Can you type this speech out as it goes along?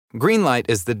Greenlight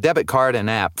is the debit card and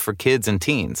app for kids and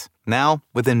teens. Now,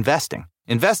 with investing.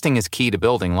 Investing is key to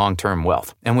building long-term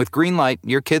wealth. And with Greenlight,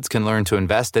 your kids can learn to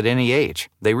invest at any age.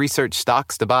 They research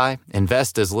stocks to buy,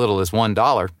 invest as little as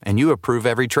 $1, and you approve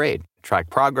every trade. Track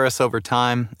progress over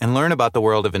time and learn about the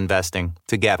world of investing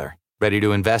together. Ready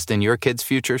to invest in your kids'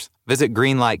 futures? Visit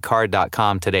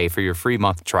greenlightcard.com today for your free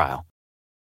month trial.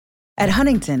 At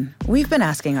Huntington, we've been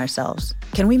asking ourselves,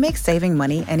 can we make saving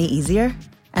money any easier?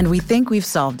 And we think we've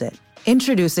solved it.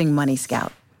 Introducing Money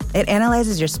Scout. It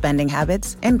analyzes your spending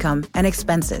habits, income, and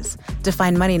expenses to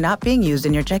find money not being used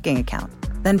in your checking account,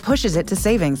 then pushes it to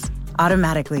savings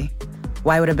automatically.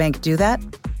 Why would a bank do that?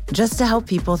 Just to help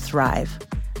people thrive.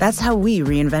 That's how we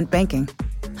reinvent banking.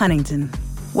 Huntington,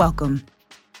 welcome.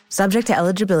 Subject to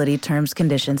eligibility, terms,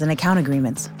 conditions, and account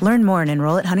agreements. Learn more and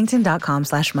enroll at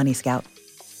huntington.com/moneyscout.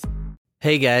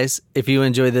 Hey guys, if you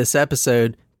enjoyed this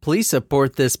episode, please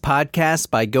support this podcast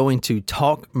by going to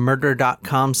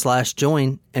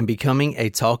talkmurder.com/join and becoming a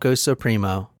Talko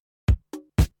Supremo.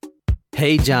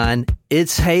 Hey John,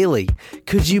 it's Haley.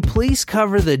 Could you please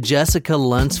cover the Jessica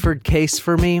Lunsford case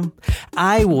for me?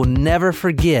 I will never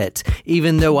forget,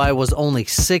 even though I was only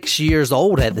 6 years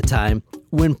old at the time,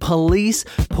 when police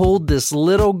pulled this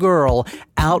little girl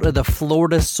out of the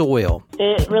Florida soil.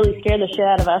 It really scared the shit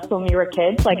out of us when we were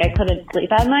kids. Like, I couldn't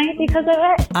sleep at night because of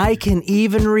it. I can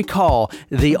even recall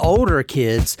the older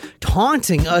kids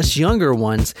taunting us younger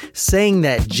ones, saying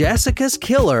that Jessica's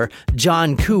killer,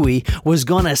 John Cooey, was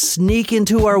gonna sneak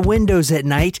into our windows at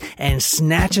night and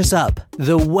snatch us up.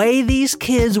 The way these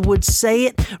kids would say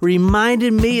it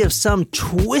reminded me of some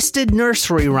twisted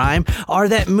nursery rhyme or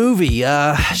that movie,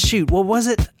 what was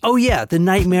it? Oh yeah, The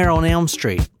Nightmare on Elm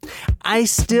Street. I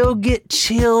still get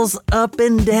chills up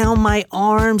and down my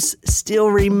arms,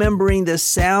 still remembering the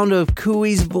sound of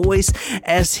Cooey's voice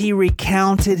as he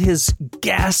recounted his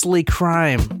ghastly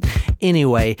crime.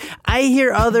 Anyway, I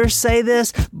hear others say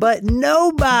this, but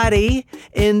nobody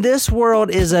in this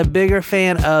world is a bigger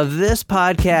fan of this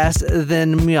podcast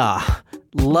than me.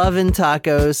 Loving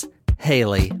tacos,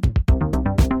 Haley.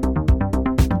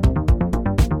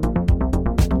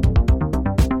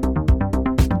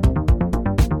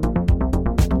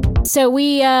 So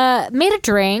we made a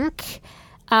drink.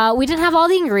 We didn't have all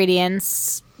the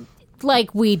ingredients.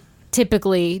 Like, we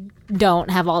typically don't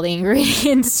have all the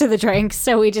ingredients to the drink,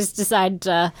 so we just decided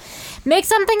to make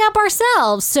something up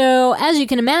ourselves. So, as you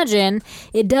can imagine,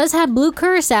 it does have blue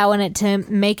curacao in it to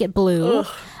make it blue.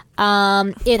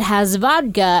 It has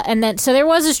vodka, and then so there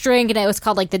was this drink, and it was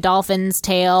called like the Dolphin's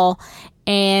Tail,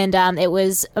 and it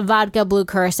was vodka, blue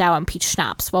curacao, and peach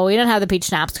schnapps. Well, we don't have the peach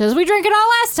schnapps because we drank it all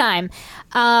last time.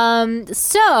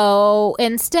 So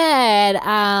instead,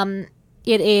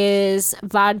 it is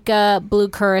vodka, blue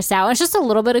curacao. It's just a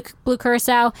little bit of blue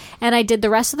curacao, and I did the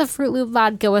rest of the Fruit Loop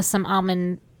vodka with some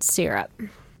almond syrup.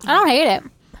 I don't hate it.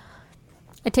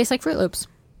 It tastes like Fruit Loops.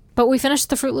 But we finished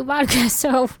the Fruit Loop vodka,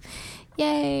 so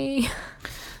yay.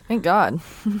 Thank God.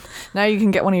 Now you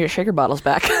can get one of your shaker bottles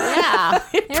back. Yeah,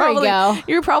 there we go.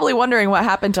 You're probably wondering what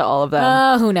happened to all of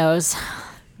them. Who knows?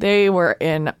 They were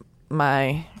in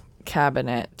my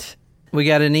cabinet. We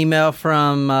got an email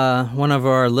from one of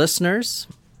our listeners.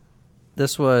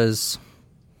 This was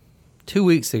 2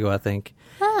 weeks ago, I think.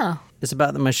 Oh. It's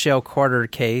about the Michelle Carter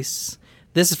case.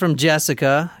 This is from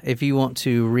Jessica, if you want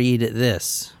to read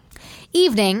this.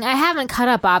 Evening. I haven't caught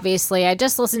up, obviously. I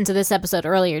just listened to this episode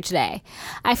earlier today.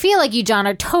 I feel like you, John,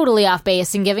 are totally off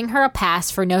base in giving her a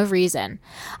pass for no reason.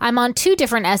 I'm on 2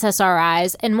 different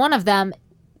SSRIs, and one of them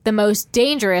the most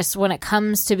dangerous when it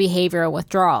comes to behavioral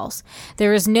withdrawals.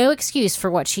 There is no excuse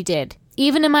for what she did.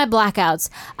 Even in my blackouts,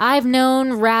 I've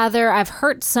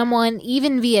hurt someone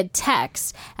even via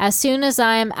text as soon as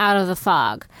I am out of the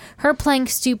fog. Her playing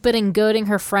stupid and goading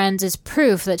her friends is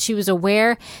proof that she was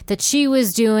aware that she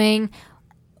was doing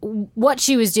what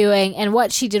she was doing and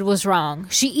what she did was wrong.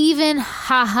 She even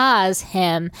ha-has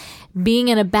him being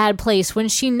in a bad place when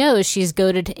she knows she's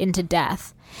goaded into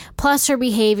death. Plus, her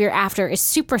behavior after is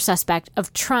super suspect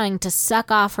of trying to suck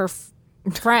off her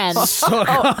friends.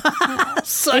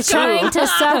 Trying to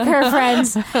suck her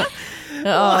friends.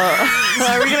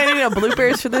 Are we going to need a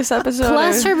bloopers for this episode?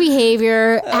 Plus, her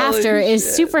behavior after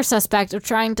is super suspect of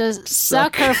trying to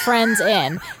suck her friends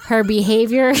in. Her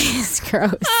behavior is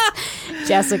gross.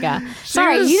 Jessica.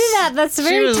 Sorry, you did that. That's a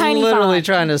very tiny She was literally font.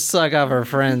 trying to suck off her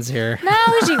friends here. No,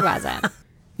 she wasn't.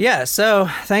 Yeah, so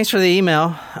thanks for the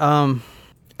email.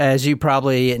 As you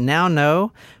probably now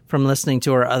know from listening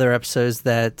to our other episodes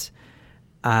that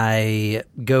I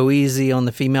go easy on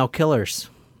the female killers.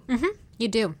 Mm-hmm. You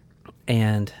do.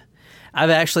 And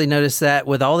I've actually noticed that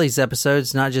with all these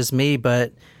episodes, not just me,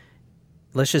 but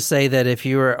let's just say that if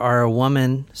you are a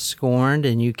woman scorned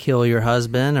and you kill your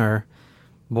husband or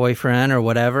boyfriend or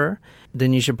whatever,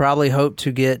 then you should probably hope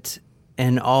to get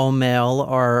an all-male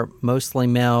or mostly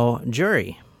male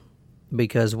jury,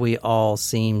 because we all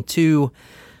seem to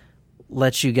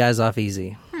let you guys off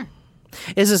easy.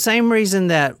 It's the same reason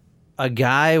that a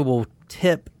guy will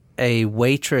tip a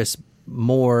waitress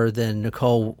more than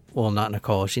Nicole. Well, not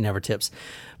Nicole. She never tips.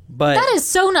 But That is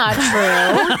so not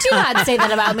true. Do not say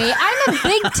that about me. I'm a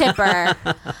big tipper.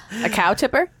 A cow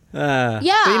tipper? Yeah.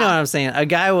 but you know what I'm saying. A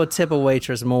guy will tip a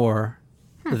waitress more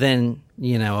than,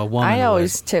 a woman. I would.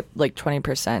 always tip like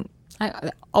 20%.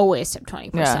 I always tip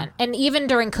 20%. Yeah. And even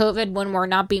during COVID, when we're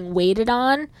not being waited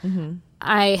on,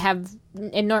 I have...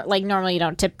 normally you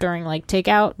don't tip during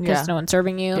takeout because no one's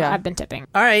serving you. Yeah. I've been tipping.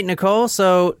 All right, Nicole.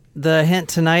 So the hint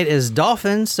tonight is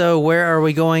dolphin. So where are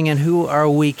we going and who are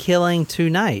we killing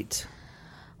tonight?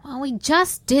 Well, we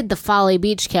just did the Folly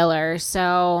Beach Killer,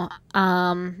 so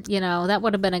that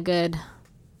would have been a good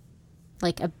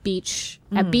a beach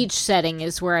setting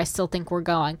is where I still think we're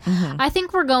going. I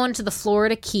think we're going to the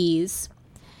Florida Keys,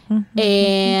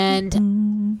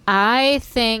 and I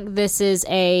think this is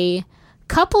a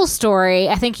couple story.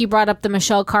 I think you brought up the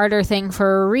Michelle Carter thing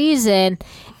for a reason,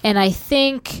 and I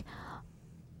think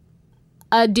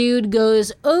a dude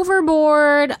goes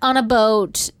overboard on a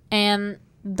boat and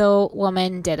the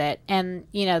woman did it, and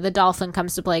the dolphin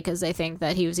comes to play because they think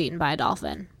that he was eaten by a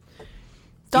dolphin.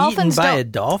 Dolphins Eaten by don't. a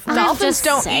dolphin? Dolphins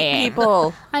don't saying. eat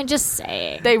people. I'm just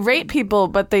saying. They rape people,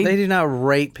 but they They do not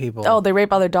rape people. oh, they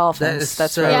rape other That dolphins. is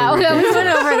That's so right. Yeah, we ridiculous. went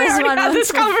over this We one had once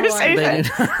this before. conversation. They do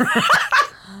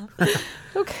not-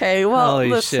 Okay, well, Holy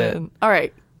listen. shit. All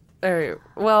right.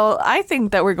 Well, I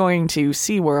think that we're going to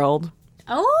SeaWorld.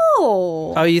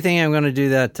 Oh. Oh, you think I'm going to do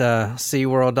that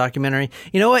SeaWorld documentary?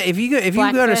 You know what? If you go to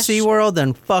Blackfish. SeaWorld,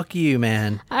 then fuck you,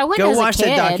 man. I went Go as a watch that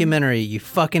kid. documentary, you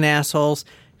fucking assholes.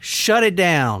 Shut it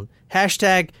down.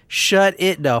 Hashtag shut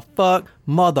it the fuck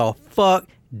motherfuck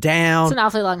down. It's an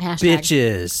awfully long hashtag.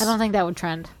 Bitches. I don't think that would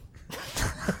trend.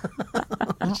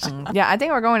 Yeah, I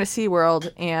think we're going to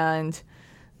SeaWorld, and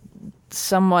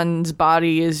someone's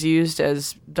body is used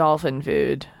as dolphin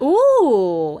food.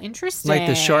 Ooh, interesting. Like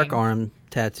the shark arm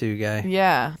tattoo guy.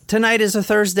 Yeah. Tonight is a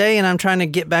Thursday, and I'm trying to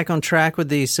get back on track with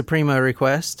the Supremo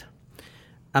request.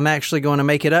 I'm actually going to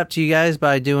make it up to you guys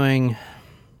by doing...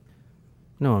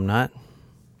 No, I'm not.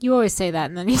 You always say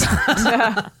that, and then you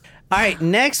don't. All right,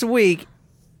 next week,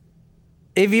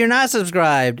 if you're not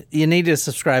subscribed, you need to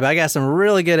subscribe. I got some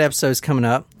really good episodes coming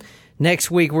up. Next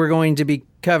week, we're going to be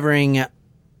covering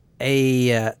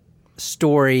a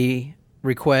story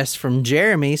request from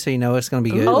Jeremy, so you know it's going to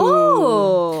be good.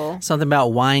 Oh. Something about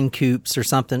wine coops or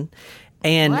something.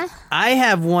 And What? I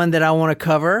have one that I want to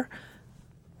cover.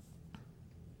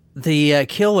 The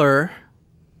killer...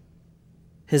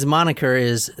 His moniker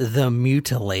is the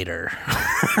Mutilator.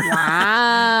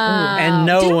 Wow. And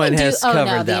no Didn't we one do- has oh, no,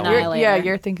 covered the that one. Annihilator. Yeah,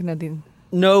 you're thinking of the...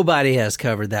 Nobody has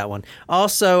covered that one.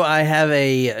 Also, I have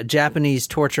a Japanese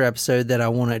torture episode that I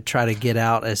want to try to get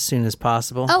out as soon as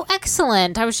possible. Oh,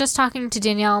 excellent. I was just talking to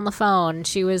Danielle on the phone.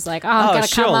 She was like, I'm Oh, going to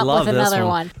she'll come up love with this another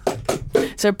one.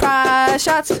 one. Surprise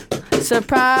shots.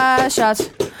 Surprise shots.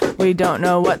 We don't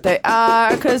know what they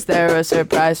are because they're a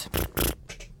surprise.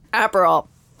 Aperol.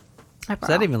 Is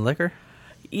that even liquor?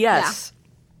 Yes.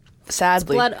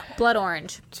 Sadly. Blood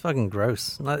orange. It's fucking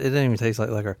gross. It doesn't even taste like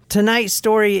liquor. Tonight's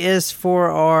story is for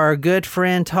our good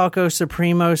friend Taco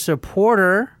Supremo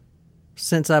supporter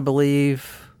since I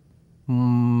believe, I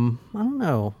don't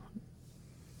know,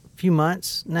 a few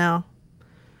months now.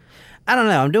 I don't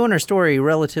know. I'm doing her story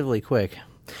relatively quick.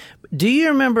 Do you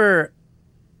remember,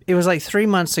 it was like 3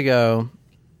 months ago,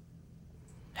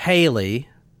 Haley,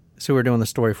 so we're doing the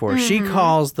story for her, she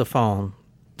calls the phone.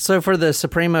 So for the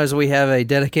Supremos, we have a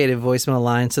dedicated voicemail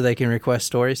line so they can request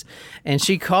stories. And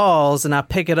she calls, and I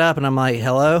pick it up, and I'm like,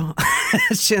 hello?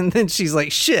 And then she's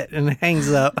like, shit, and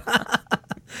hangs up.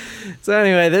 So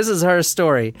anyway, this is her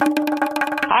story.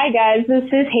 Hi guys, this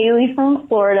is Haley from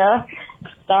Florida.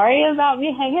 Sorry about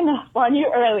me hanging up on you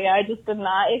earlier. I just did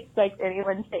not expect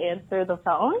anyone to answer the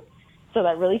phone, so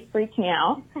that really freaked me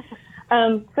out.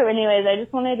 So anyways, I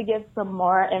just wanted to give some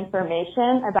more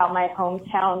information about my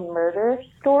hometown murder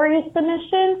story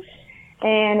submission,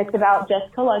 and it's about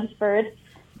Jessica Lunsford.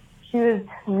 She was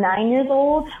 9 years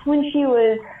old when she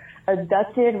was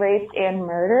abducted, raped, and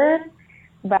murdered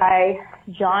by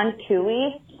John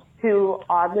Cooey, who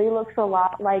oddly looks a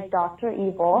lot like Dr.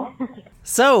 Evil.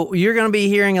 So you're going to be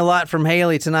hearing a lot from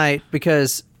Haley tonight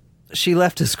because she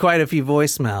left us quite a few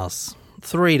voicemails.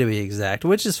 3 to be exact,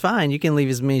 which is fine. You can leave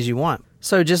as many as you want.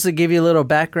 So just to give you a little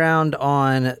background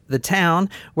on the town,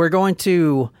 we're going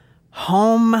to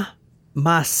Homosassa,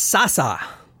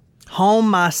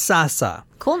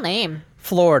 Cool name.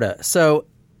 Florida. So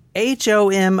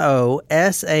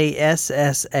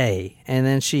HOMOSASSA, and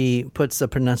then she puts the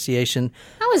pronunciation.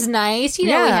 That was nice. You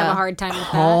know we have a hard time with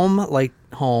home, like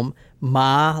home,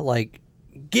 ma, like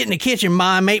get in the kitchen,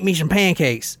 ma, make me some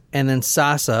pancakes, and then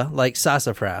sasa, like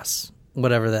sassafras,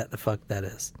 whatever the fuck that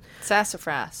is.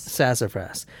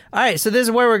 Sassafras. All right, so this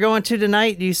is where we're going to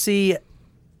tonight. You see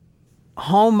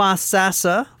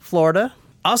Homosassa, Florida.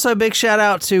 Also, a big shout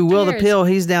out to Will the Pill.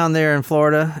 He's down there in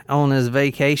Florida on his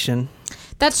vacation.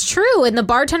 That's true. And the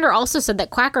bartender also said that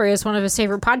Quacker is one of his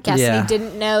favorite podcasts. Yeah. And he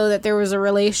didn't know that there was a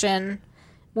relation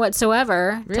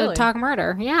whatsoever to Talk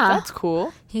Murder. Yeah. That's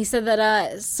cool. He said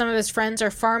that some of his friends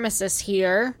are pharmacists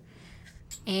here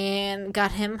and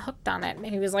got him hooked on it. And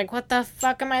he was like, what the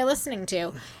fuck am I listening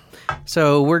to?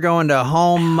 So we're going to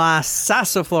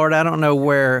Homosassa, Florida. I don't know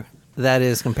where that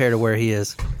is compared to where he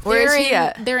is. Where is he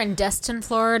at? They're in Destin,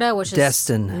 Florida, which is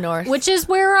North. Which is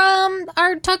where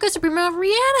our Taco Supremo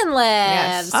Rhiannon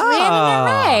lives. Yes. Rhiannon and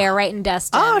Ray are right in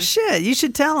Destin. Oh, shit. You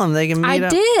should tell them they can meet I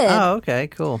up. did. Oh, okay,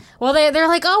 cool. Well, they're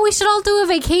like, oh, we should all do a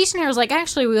vacation here. I was like,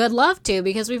 actually, we would love to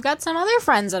because we've got some other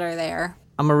friends that are there.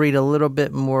 I'm going to read a little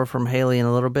bit more from Haley in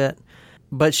a little bit.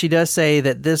 But she does say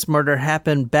that this murder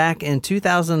happened back in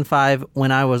 2005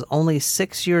 when I was only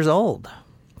 6 years old.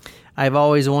 I've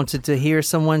always wanted to hear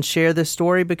someone share this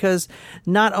story because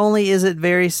not only is it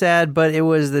very sad, but it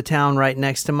was the town right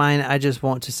next to mine. I just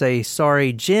want to say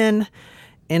sorry, Jen,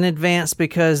 in advance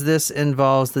because this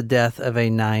involves the death of a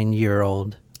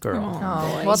 9-year-old girl.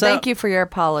 Oh, well, thank you for your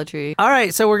apology. All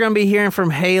right, so we're going to be hearing from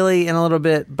Haley in a little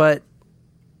bit, but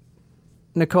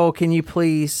Nicole, can you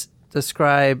please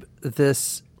describe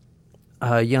this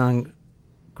young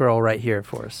girl right here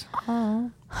for us?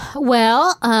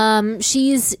 Well,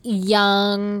 she's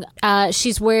young.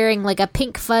 She's wearing like a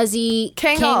pink fuzzy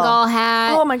Kangol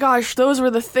hat. Oh my gosh, those were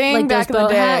the thing like back those in the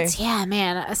boat day. hats. Yeah,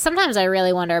 man. Sometimes I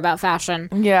really wonder about fashion.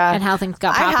 Yeah. And how things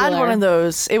got popular. I had one of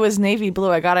those. It was navy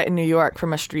blue. I got it in New York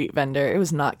from a street vendor. It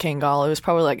was not Kangol. It was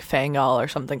probably like Fangol or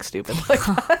something stupid like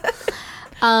that.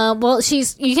 Well,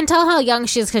 you can tell how young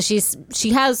she is because she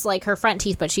has like her front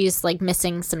teeth, but she's like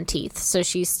missing some teeth, so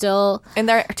she's still And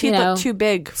their teeth look too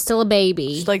big. Still a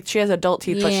baby. Like she has adult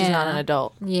teeth, but she's not an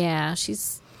adult. Yeah, she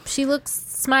looks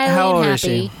smiley How and old happy. is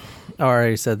she? I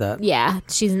already said that. Yeah,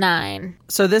 she's 9.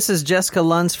 So this is Jessica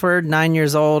Lunsford, 9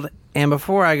 years old. And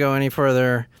before I go any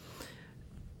further,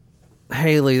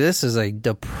 Haley, this is a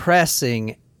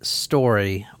depressing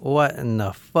story. What in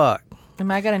the fuck?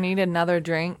 Am I going to need another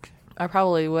drink? I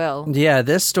probably will. Yeah,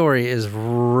 this story is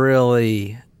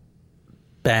really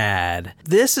bad.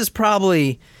 This is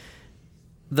probably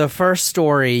the first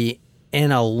story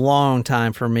in a long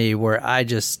time for me where I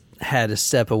just had to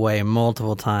step away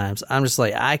multiple times. I'm just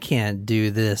like, I can't do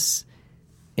this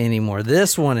anymore.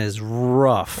 This one is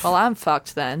rough. Well, I'm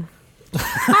fucked then.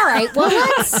 All right, well,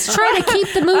 let's try to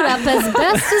keep the mood up as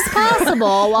best as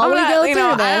possible while we go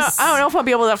through this. I don't know if I'll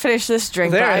be able to finish this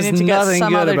drink, but I need to get nothing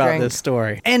some good other about drink. this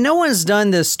story. And no one's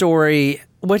done this story,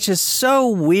 which is so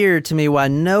weird to me why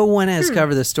no one has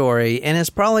covered the story. And it's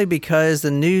probably because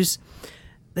the news,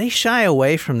 they shy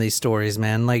away from these stories,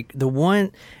 man. Like the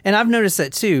one, and I've noticed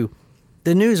that too.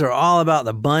 The news are all about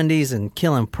the Bundys and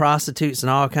killing prostitutes and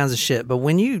all kinds of shit. But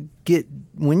when you get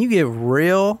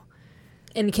real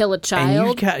And kill a child. and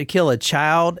you kill a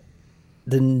child,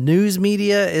 the news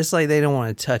media, it's like they don't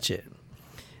want to touch it.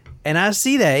 And I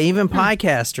see that. Even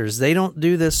podcasters, they don't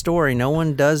do this story. No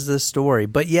one does this story.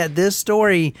 But yet this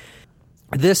story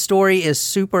is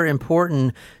super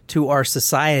important to our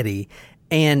society.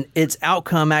 And its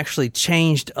outcome actually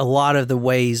changed a lot of the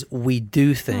ways we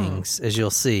do things, as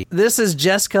you'll see. This is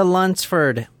Jessica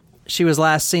Lunsford. She was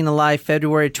last seen alive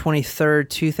February 23rd,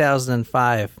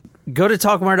 2005. Go to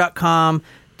talkmurder.com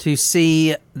to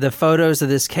see the photos of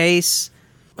this case.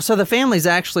 So the family's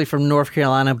actually from North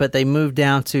Carolina, but they moved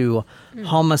down to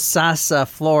Homosassa,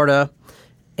 Florida.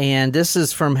 And this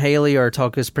is from Haley or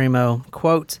Taco Supremo.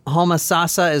 Quote,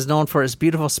 Homosassa is known for its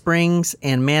beautiful springs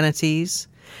and manatees.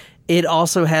 It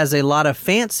also has a lot of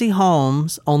fancy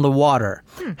homes on the water.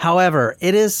 However,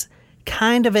 it is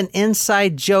kind of an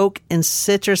inside joke in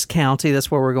Citrus County, that's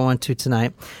where we're going to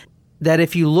tonight, that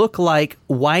if you look like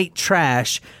white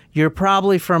trash, you're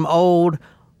probably from old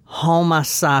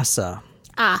Homosassa.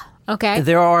 Ah, okay.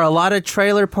 There are a lot of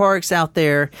trailer parks out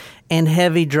there and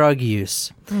heavy drug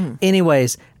use.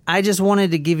 Anyways, I just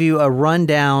wanted to give you a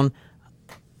rundown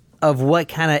of what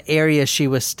kind of area she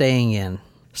was staying in.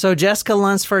 So Jessica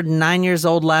Lunsford, 9 years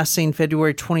old, last seen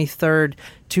February 23rd,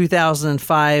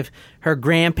 2005. Her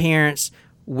grandparents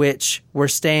which were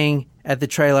staying at the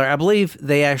trailer. I believe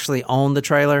they actually owned the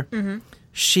trailer. Mm-hmm.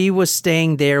 She was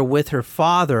staying there with her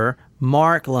father,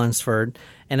 Mark Lunsford.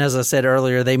 And as I said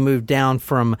earlier, they moved down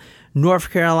from North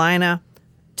Carolina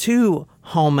to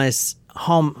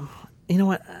you know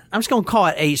what? I'm just going to call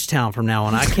it H-Town from now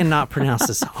on. I cannot pronounce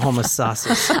this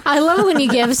Homosauces. I love it when you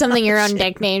give something your own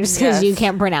nicknames because you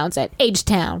can't pronounce it.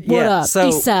 H-Town. What up? So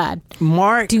East Side.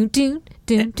 Mark. Do.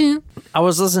 I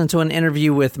was listening to an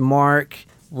interview with Mark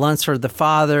Lunsford, the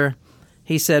father.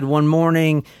 He said one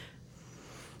morning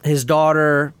his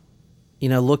daughter,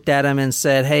 looked at him and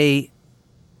said, hey,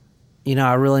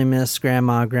 I really miss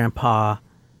Grandma and Grandpa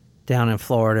down in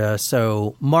Florida.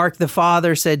 So Mark, the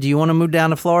father, said, do you want to move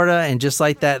down to Florida? And just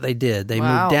like that, they did. They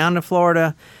moved down to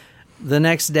Florida the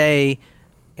next day,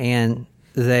 and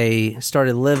they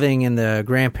started living in the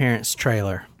grandparents'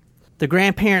 trailer. The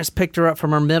grandparents picked her up from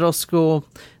her middle school.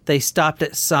 They stopped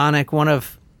at Sonic, one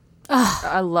of...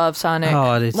 I love Sonic. Oh,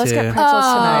 I do Let's too. get pretzels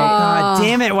tonight. God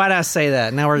damn it, why did I say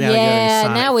that? Now we're going to go to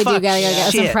Sonic. Now we do Fuck gotta go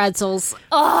get some shit. pretzels.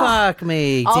 Fuck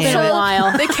me. Also, Damn it.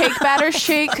 while. the cake batter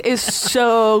shake is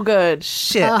so good.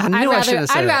 Shit, I knew I should have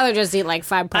said I'd that. rather just eat like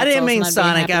 5 I pretzels. didn't mean and I'd be a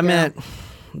Sonic, happy I girl. meant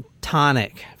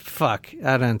tonic. Fuck,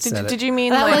 I didn't say it. Did you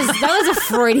mean That was a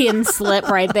Freudian slip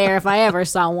right there if I ever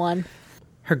saw one.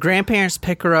 Her grandparents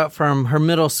pick her up from her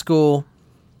middle school.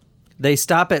 They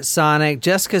stop at Sonic.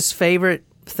 Jessica's favorite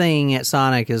thing at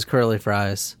Sonic is curly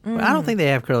fries. I don't think they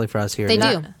have curly fries here. They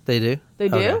do. They do? They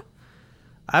do? Okay.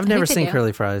 I've never they seen do.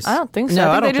 curly fries. I don't think so.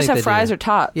 No, I think don't they just have they fries do. or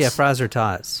tots. Yeah, fries or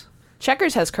tots.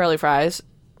 Checkers has curly fries.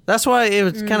 That's why it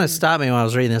was kind of stopped me when I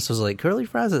was reading this. I was like, curly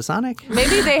fries at Sonic?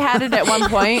 Maybe they had it at one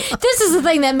point. This is the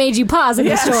thing that made you pause in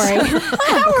the story.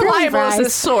 How reliable is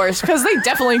this source? Because they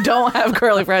definitely don't have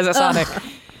curly fries at Sonic.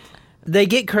 They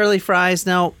get curly fries.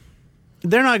 Now,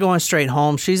 they're not going straight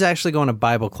home. She's actually going to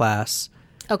Bible class.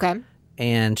 Okay.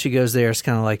 And she goes there. It's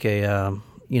kind of like a,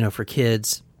 for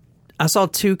kids. I saw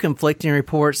 2 conflicting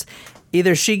reports.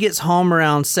 Either she gets home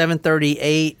around 7:30,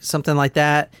 8, something like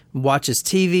that, watches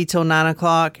TV till 9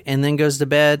 o'clock, and then goes to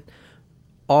bed.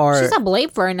 Or She's up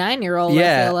late for a 9-year-old, I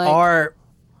yeah, feel like. or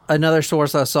another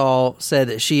source I saw said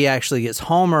that she actually gets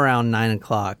home around 9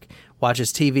 o'clock,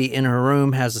 watches TV in her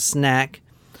room, has a snack,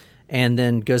 and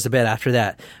then goes to bed after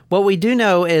that. What we do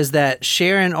know is that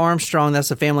Sharon Armstrong,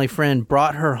 that's a family friend,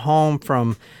 brought her home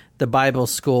from the Bible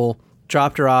school,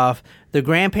 dropped her off. The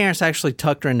grandparents actually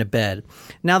tucked her into bed.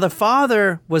 Now, the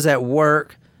father was at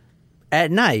work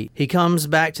at night. He comes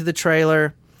back to the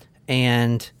trailer,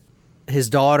 and his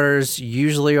daughters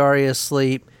usually are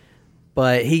asleep.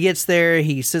 But he gets there,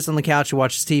 he sits on the couch and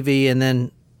watches TV, and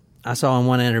then I saw in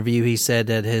one interview he said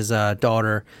that his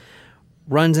daughter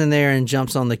runs in there and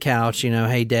jumps on the couch,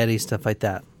 hey, daddy, stuff like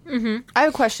that. I have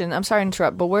a question. I'm sorry to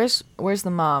interrupt, but where's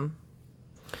the mom?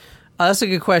 That's a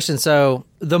good question. So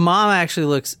the mom actually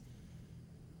looks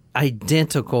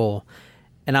identical,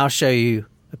 and I'll show you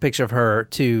a picture of her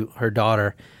to her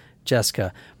daughter,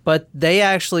 Jessica. But they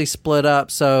actually split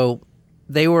up. So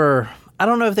they were, I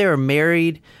don't know if they were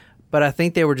married, but I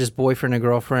think they were just boyfriend and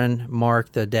girlfriend,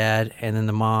 Mark, the dad, and then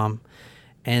the mom.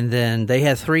 And then they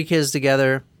had 3 kids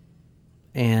together,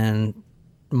 and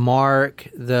Mark,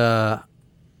 the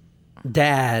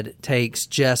dad, takes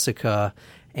Jessica,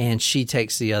 and she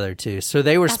takes the other 2. So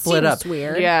they were That split seems up.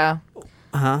 weird. Yeah.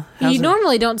 How's You it?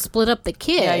 normally don't split up the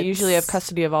kids. Yeah, I usually have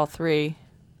custody of all 3.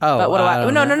 Oh, But what do I-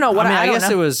 don't no, know. no, what I I don't guess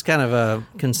know. it was kind of a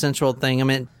consensual thing. I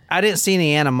mean, I didn't see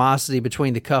any animosity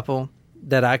between the couple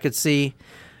that I could see,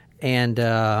 and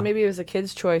Maybe it was a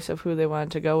kid's choice of who they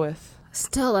wanted to go with.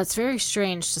 Still, that's very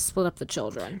strange to split up the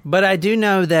children. but I do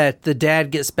know that the dad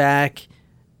gets back,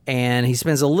 and he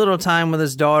spends a little time with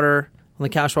his daughter on the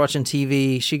couch watching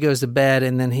TV. She goes to bed,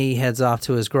 and then he heads off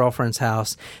to his girlfriend's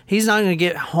house. He's not going to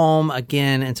get home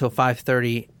again until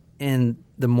 5:30 in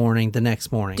the morning, the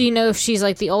next morning. Do you know if she's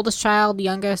like the oldest child,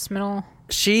 youngest, middle?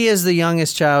 She is the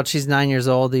youngest child. She's 9 years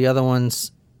old. The other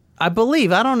one's, I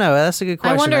believe, I don't know. That's a good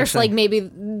question. I wonder actually. if like maybe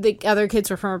the other kids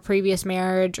were from a previous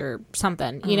marriage or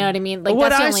something. You know what I mean? Like what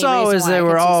that's the I only saw reason is why they I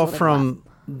were could see all splitting from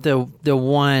the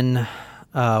one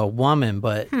woman,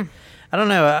 but I don't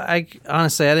know. I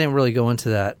honestly, I didn't really go into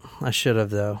that. I should have,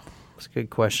 though. It's a good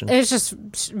question. up. It's just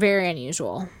very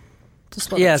unusual to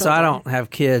split Yeah, up so I children. don't have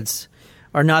kids,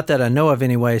 or not that I know of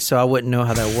anyway, so I wouldn't know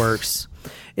how that works.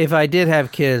 If I did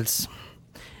have kids,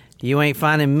 you ain't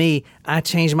finding me. I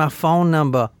changed my phone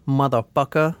number,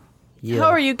 motherfucker. Yeah.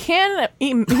 Or you can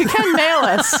mail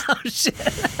us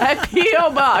at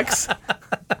P.O. Box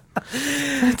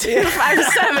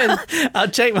 257. I'll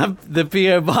check the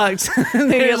P.O. box.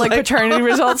 They get like paternity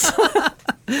results.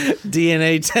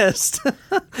 DNA test.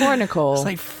 Poor Nicole. It's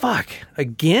like, fuck,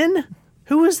 again?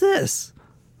 Who is this?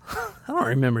 I don't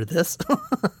remember this.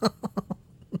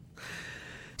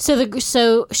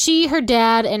 So she, her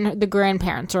dad, and the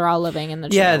grandparents are all living in the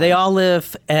trailer. Yeah, they all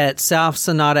live at South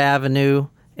Sonata Avenue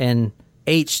in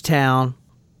H-Town.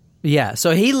 Yeah,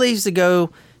 so he leaves to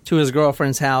go to his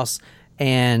girlfriend's house,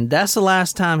 and that's the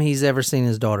last time he's ever seen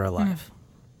his daughter alive.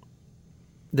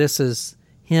 This is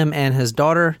him and his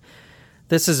daughter.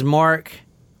 This is Mark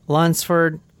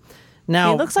Lunsford.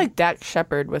 Now, he looks like Dak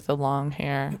Shepard with the long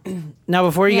hair. Now,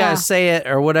 before you guys say it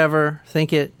or whatever,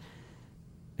 think it,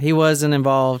 he wasn't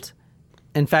involved.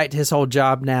 In fact, his whole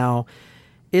job now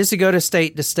is to go to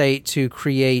state to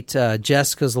create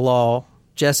Jesse's Law,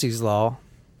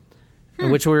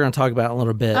 which we're going to talk about in a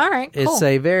little bit. All right, cool. It's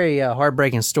a very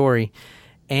heartbreaking story.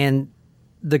 And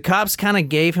the cops kind of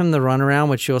gave him the runaround,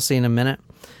 which you'll see in a minute.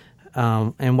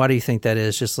 And why do you think that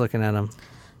is, just looking at him?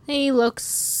 He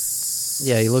looks...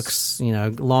 Yeah, he looks,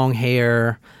 long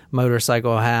hair,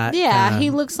 motorcycle hat. Yeah, he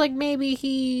looks like maybe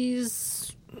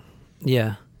he's...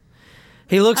 Yeah.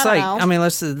 He looks like,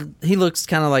 know. He looks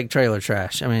kind of like trailer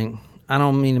trash. I mean, I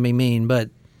don't mean to be mean,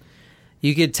 but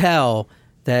you could tell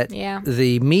that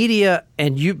the media,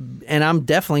 and I'm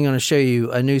definitely going to show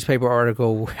you a newspaper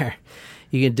article where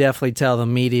you can definitely tell the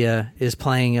media is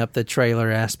playing up the trailer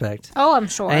aspect. Oh, I'm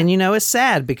sure. And, it's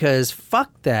sad because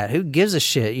fuck that. Who gives a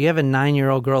shit? You have a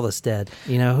 9-year-old girl that's dead.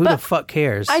 Who the fuck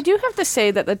cares? I do have to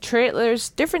say that there's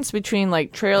difference between,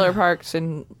 like, trailer parks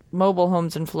and mobile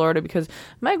homes in Florida, because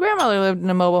my grandmother lived in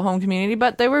a mobile home community,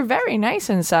 but they were very nice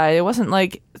inside. It wasn't,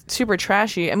 like, super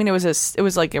trashy. I mean, it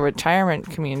was like a retirement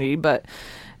community, but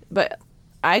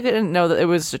I didn't know that it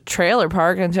was a trailer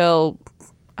park until,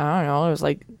 I don't know, it was,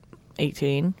 like,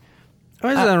 18.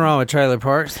 There's nothing wrong with trailer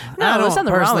parks. No, there's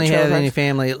nothing wrong with trailer parks. I don't personally have any parks.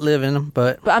 family that live in them,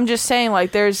 but I'm just saying,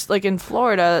 like, there's, like, in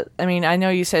Florida, I mean, I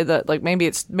know you say that, like, maybe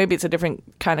it's a different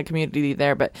kind of community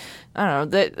there, but I don't know,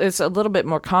 that it's a little bit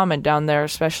more common down there,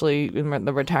 especially in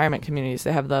the retirement communities.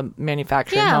 They have the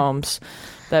manufactured homes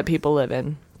that people live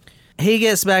in. He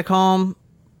gets back home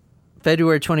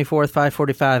February 24th,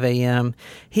 5:45 a.m.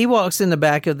 He walks in the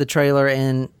back of the trailer,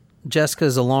 and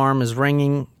Jessica's alarm is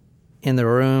ringing in the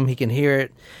room. He can hear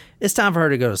it. It's time for her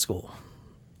to go to school.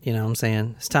 You know what I'm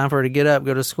saying? It's time for her to get up,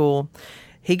 go to school.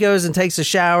 He goes and takes a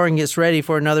shower and gets ready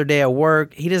for another day at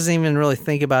work. He doesn't even really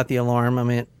think about the alarm. I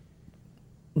mean,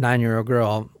 9-year-old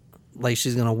girl, like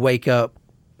she's going to wake up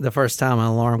the first time an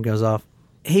alarm goes off.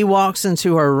 He walks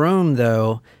into her room,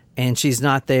 though, and she's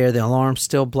not there. The alarm's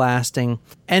still blasting.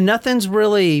 And nothing's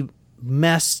really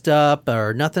messed up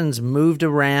or nothing's moved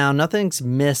around. Nothing's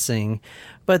missing.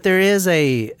 But there is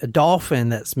a dolphin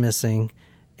that's missing.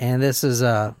 And this is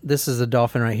a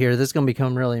dolphin right here. This is going to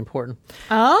become really important.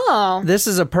 Oh. This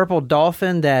is a purple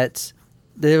dolphin that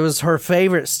it was her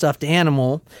favorite stuffed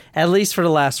animal, at least for the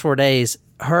last 4 days.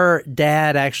 Her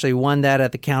dad actually won that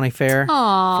at the county fair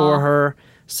for her.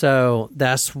 So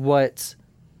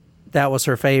that was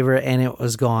her favorite, and it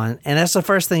was gone. And that's the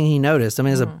first thing he noticed. I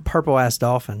mean, it's a purple-ass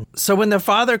dolphin. So when the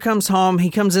father comes home, he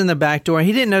comes in the back door.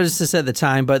 He didn't notice this at the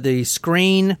time, but the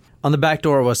screen on the back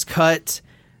door was cut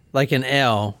like an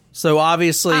L. So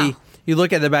obviously, you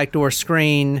look at the back door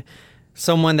screen,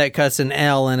 someone that cuts an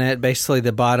L in it, basically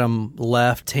the bottom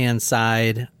left-hand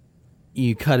side,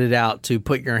 you cut it out to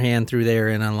put your hand through there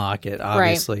and unlock it,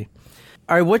 obviously. Right.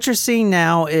 All right, what you're seeing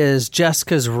now is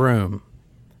Jessica's room.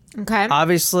 Okay.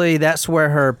 Obviously, that's where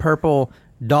her purple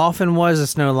dolphin was.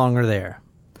 It's no longer there.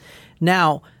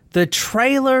 Now, the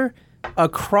trailer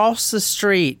across the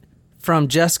street from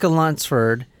Jessica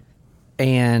Lunsford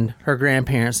and her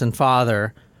grandparents and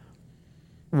father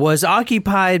was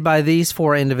occupied by these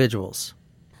 4 individuals.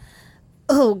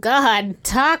 Oh, God.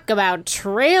 Talk about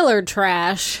trailer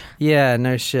trash. Yeah,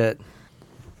 no shit.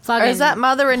 Fucking... Or is that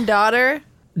mother and daughter?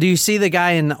 Do you see the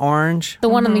guy in the orange? The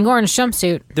one in the orange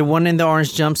jumpsuit. The one in the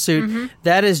orange jumpsuit? Mm-hmm.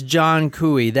 That is John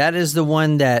Cooey. That is the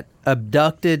one that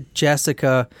abducted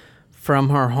Jessica from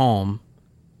her home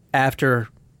after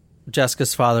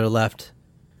Jessica's father left,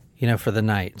 for the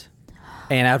night.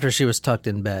 And after she was tucked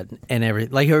in bed and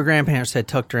everything. Like her grandparents had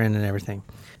tucked her in and everything.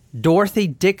 Dorothy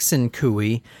Dixon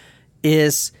Cooey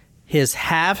is his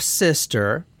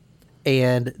half-sister,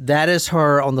 and that is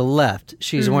her on the left.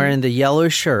 She's wearing the yellow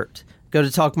shirt. Go to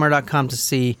talkmore.com to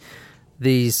see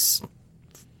this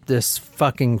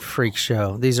fucking freak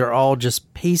show. These are all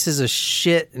just pieces of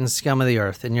shit and scum of the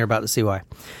earth, and you're about to see why.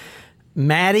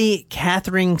 Maddie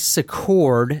Catherine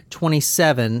Secord,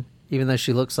 27, even though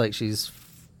she looks like she's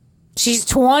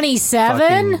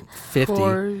 27? 50.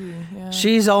 40, yeah.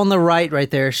 She's on the right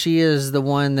there. She is the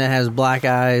one that has black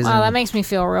eyes. Wow, that makes me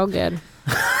feel real good.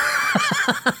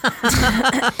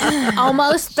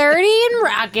 Almost 30 and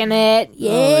rocking it.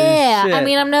 Yeah. I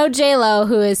mean, I'm no J-Lo,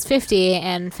 who is 50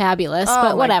 and fabulous,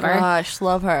 but whatever. Oh, my gosh.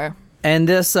 Love her. And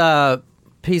this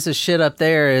piece of shit up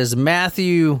there is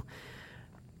Matthew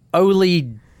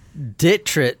Oli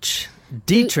Dietrich.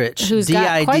 Who's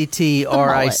got quite the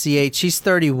Didtrich. She's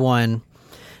 31.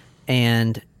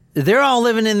 And they're all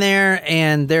living in there,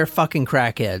 and they're fucking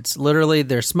crackheads. Literally,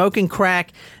 they're smoking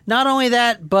crack. Not only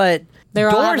that, but they're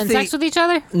Dorothy, all having sex with each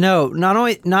other? No, not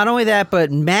only that,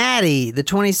 but Maddie, the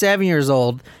 27 years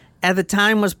old, at the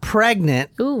time was pregnant.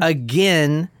 Ooh.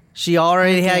 Again. She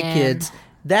already had kids.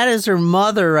 That is her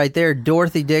mother right there,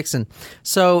 Dorothy Dixon.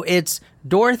 So it's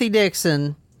Dorothy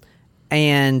Dixon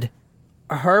and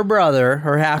her brother,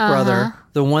 her half-brother,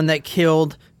 the one that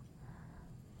killed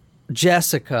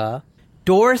Jessica.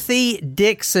 Dorothy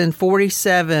Dixon,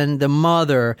 47, the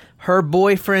mother, her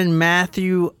boyfriend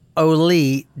Matthew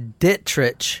Oli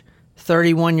Dietrich,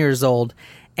 31 years old,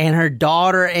 and her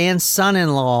daughter and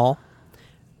son-in-law,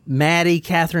 Maddie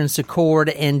Catherine Secord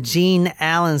and Jean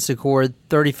Allen Secord,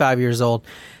 35 years old.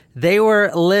 They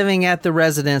were living at the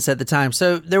residence at the time.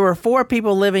 So there were 4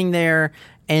 people living there,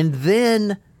 and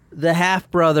then the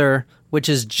half-brother, which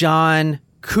is John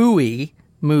Cooey,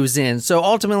 moves in. So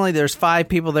ultimately there's 5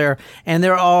 people there, and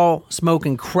they're all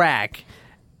smoking crack.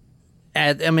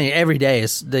 Every day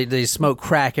they smoke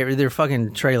crack. They're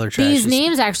fucking trailer trash. These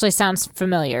names actually sounds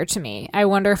familiar to me. I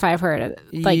wonder if I've heard it.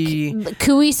 Like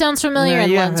Cooey sounds familiar,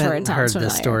 and Lunsford sounds familiar.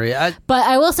 This story. But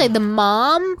I will say the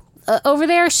mom over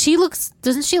there,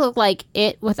 doesn't she look like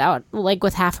it without, like,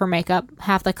 with half her makeup,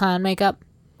 half the clown makeup?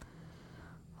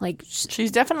 Like,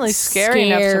 she's definitely scary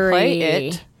enough to play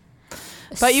it.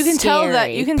 But you can tell that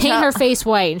paint her face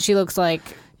white, and she looks like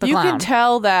the clown. You can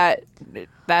tell that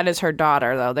is her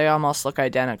daughter, though. They almost look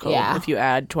identical. Yeah. If you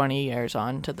add 20 years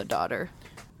on to the daughter.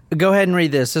 Go ahead and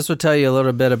read this. This will tell you a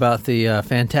little bit about the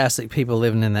fantastic people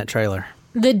living in that trailer.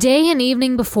 The day and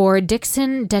evening before,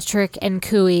 Dixon, Dietrich, and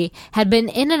Cooey had been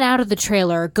in and out of the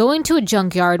trailer, going to a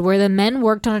junkyard where the men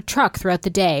worked on a truck throughout the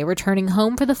day, returning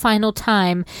home for the final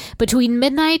time between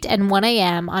midnight and 1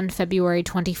 a.m. on February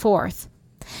 24th.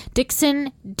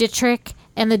 Dixon, Dietrich,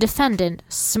 and the defendant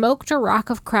smoked a rock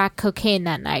of crack cocaine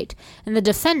that night, and the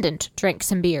defendant drank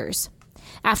some beers.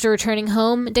 After returning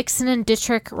home, Dixon and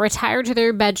Dietrich retired to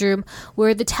their bedroom,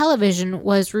 where the television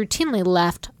was routinely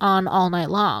left on all night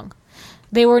long.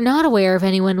 They were not aware of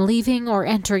anyone leaving or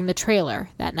entering the trailer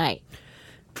that night.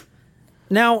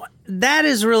 Now, that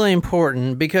is really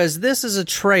important, because this is a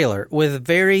trailer with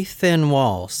very thin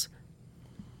walls.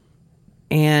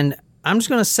 And I'm just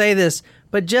going to say this,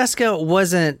 but Jessica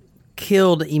wasn't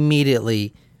killed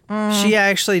immediately. She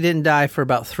actually didn't die for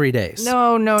about 3 days.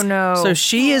 No. So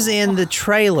she is in the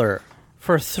trailer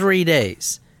for 3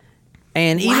 days.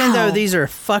 And even though these are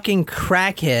fucking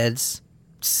crackheads,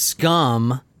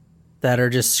 scum, that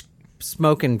are just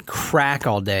smoking crack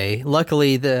all day,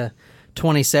 luckily the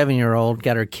 27-year-old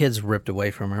got her kids ripped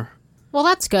away from her. Well,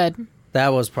 that's good. That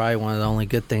was probably one of the only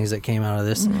good things that came out of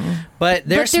this. But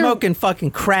they're smoking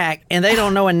fucking crack, and they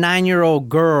don't know a 9-year-old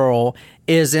girl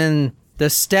is in the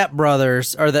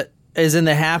stepbrothers, or is in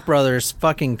the half-brothers'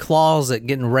 fucking closet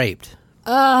getting raped.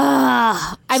 I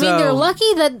mean, they're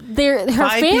lucky that her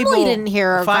family didn't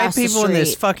hear her. 5 people in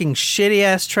this fucking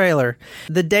shitty-ass trailer.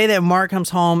 The day that Mark comes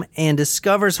home and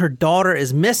discovers her daughter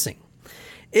is missing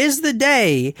is the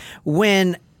day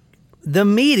when the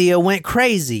media went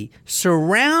crazy,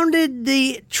 surrounded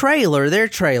their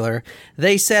trailer.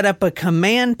 They set up a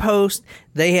command post.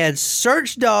 They had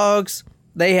search dogs.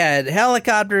 They had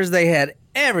helicopters. They had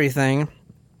everything.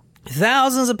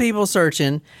 Thousands of people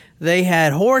searching. They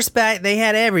had horseback. They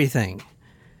had everything.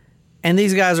 And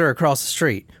these guys are across the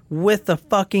street with the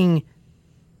fucking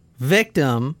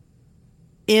victim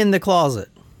in the closet.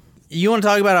 You want to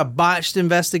talk about a botched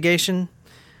investigation?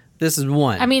 This is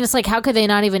one. I mean, it's like, how could they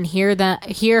not even hear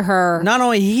her? Not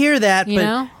only hear that,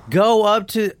 but go up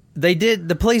to...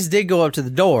 The police did go up to the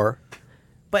door.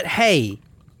 But hey,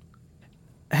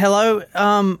 hello?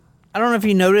 I don't know if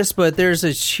you noticed, but there's a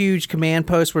huge command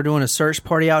post. We're doing a search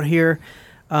party out here.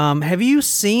 Have you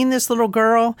seen this little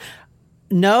girl?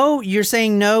 No? You're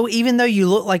saying no, even though you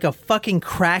look like a fucking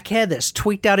crackhead that's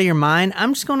tweaked out of your mind?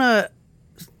 I'm just gonna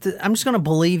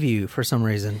believe you for some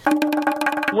reason.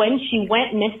 When she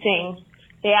went missing,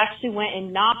 they actually went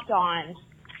and knocked on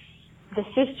the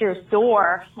sister's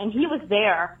door, and he was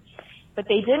there, but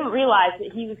they didn't realize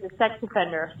that he was a sex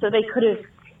offender. So they could have,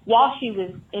 while she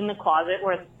was in the closet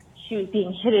where she was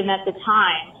being hidden at the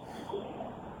time,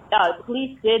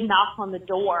 police did knock on the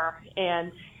door,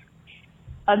 and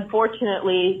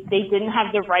unfortunately, they didn't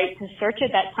have the right to search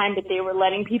at that time, but they were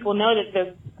letting people know that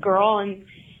girl and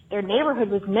their neighborhood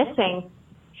was missing.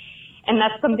 And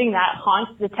that's something that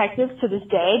haunts detectives to this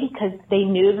day because they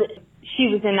knew that she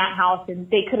was in that house and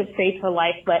they could have saved her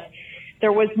life, but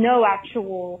there was no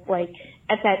actual, like,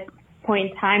 at that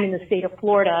point in time in the state of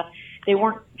Florida, they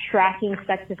weren't tracking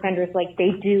sex offenders like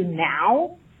they do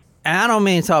now. I don't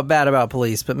mean to talk bad about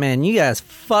police, but man, you guys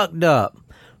fucked up.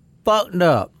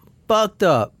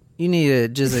 You need to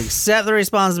just accept the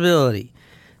responsibility.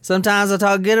 Sometimes I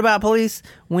talk good about police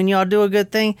when y'all do a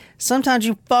good thing. Sometimes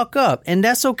you fuck up, and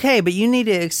that's okay, but you need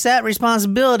to accept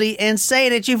responsibility and say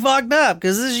that you fucked up,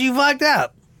 because you fucked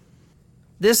up.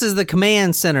 This is the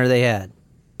command center they had.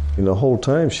 And the whole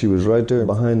time she was right there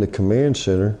behind the command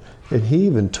center, and he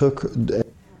even took...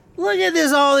 Look at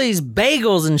this, all these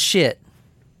bagels and shit.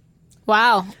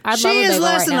 Wow. She is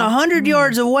less than 100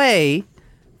 yards away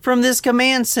from this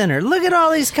command center. Look at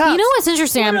all these cops. You know what's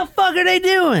interesting? What the fuck are they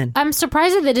doing? I'm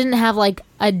surprised that they didn't have, like,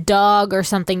 a dog or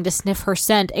something to sniff her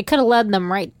scent. It could have led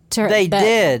them right to her. They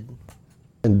did.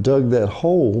 And dug that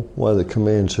hole while the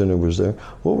command center was there.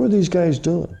 What were these guys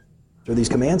doing? These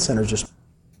command centers are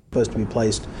supposed to be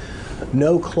placed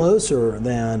no closer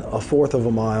than a fourth of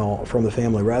a mile from the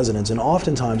family residence, and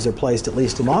oftentimes they're placed at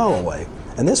least a mile away.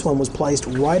 And this one was placed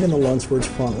right in the Lunsford's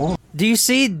front lawn. Do you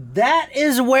see? That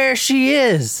is where she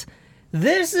is.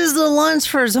 This is the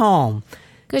Lunsford's home.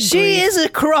 She is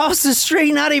across the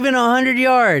street, not even 100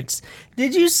 yards.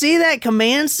 Did you see that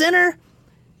command center?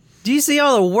 Do you see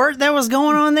all the work that was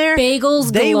going on there?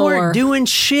 Bagels They galore. weren't doing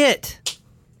shit.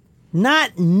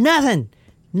 Nothing.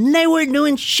 They weren't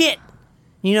doing shit.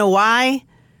 You know why?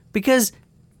 Because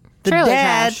the Trailer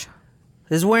dad trash.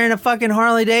 is wearing a fucking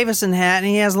Harley Davidson hat and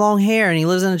he has long hair and he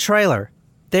lives in a trailer.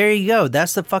 There you go.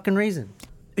 That's the fucking reason.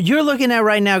 You're looking at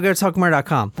right now, go to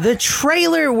talkmore.com. The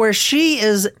trailer where she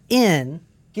is in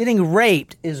getting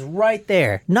raped is right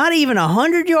there. Not even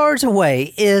 100 yards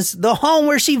away is the home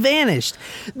where she vanished.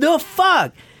 The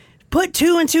fuck? Put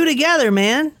two and two together,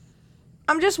 man.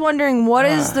 I'm just wondering, what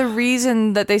is the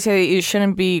reason that they say that you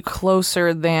shouldn't be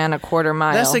closer than a quarter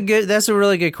mile? That's a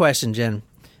really good question, Jen.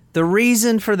 The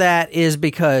reason for that is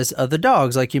because of the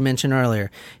dogs, like you mentioned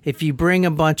earlier. If you bring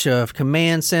a bunch of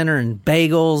command center and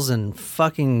bagels and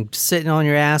fucking sitting on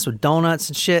your ass with donuts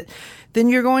and shit, then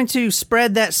you're going to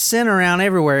spread that scent around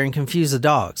everywhere and confuse the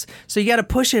dogs. So you got to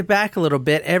push it back a little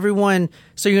bit. Everyone,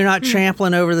 so you're not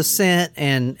trampling over the scent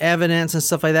and evidence and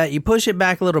stuff like that. You push it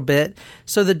back a little bit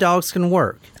so the dogs can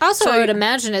work. Also, I would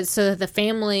imagine it's so that the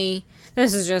family,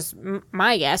 this is just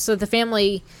my guess, so the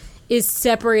family is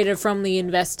separated from the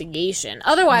investigation.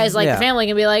 Otherwise, like, the family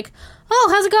can be like, oh,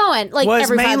 how's it going? Like, well,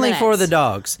 every 5 mainly minutes. for the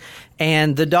dogs.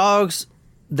 And the dogs,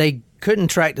 they couldn't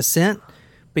track the scent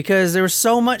because there was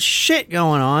so much shit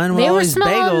going on with They all were these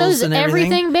smelling bagels those and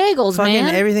everything. everything bagels, fucking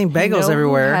man. everything bagels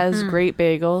everywhere. Has great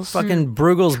bagels. Fucking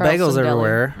Bruegel's bagels Charleston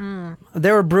everywhere.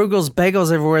 There were Bruegel's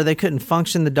bagels everywhere. They couldn't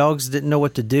function. The dogs didn't know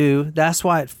what to do. That's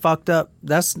why it fucked up.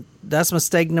 That's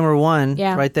mistake number one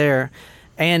right there.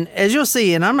 And as you'll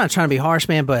see, and I'm not trying to be harsh,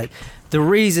 man, but the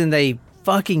reason they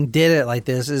fucking did it like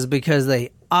this is because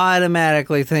they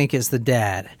automatically think it's the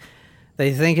dad.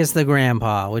 They think it's the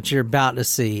grandpa, which you're about to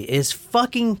see. Is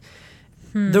fucking...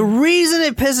 The reason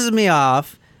it pisses me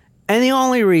off, and the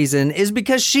only reason, is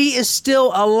because she is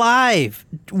still alive.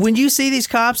 When you see these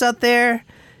cops out there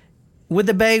with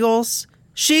the bagels,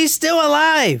 she's still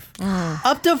alive.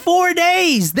 Up to 4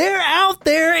 days. They're out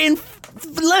there in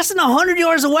less than 100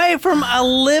 yards away from a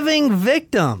living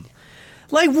victim.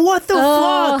 Like, what the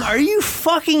fuck? Are you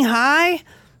fucking high?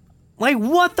 Like,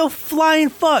 what the flying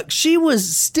fuck? She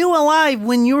was still alive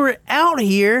when you were out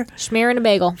here. Smearing a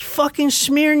bagel. Fucking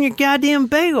smearing your goddamn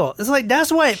bagel. It's like,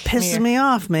 that's why it pisses me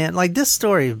off, man. Like, this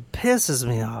story pisses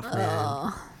me off,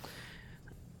 man.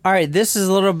 All right, this is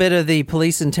a little bit of the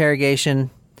police interrogation.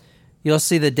 You'll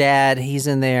see the dad. He's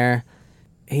in there.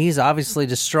 He's obviously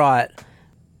distraught.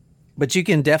 But you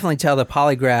can definitely tell the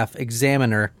polygraph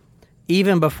examiner,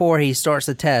 even before he starts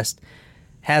the test,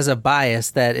 has a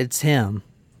bias that it's him.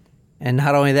 And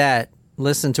not only that,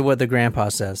 listen to what the grandpa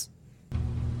says.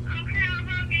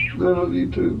 None of you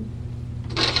two.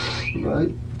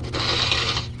 Right?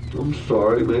 I'm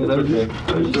sorry, man. I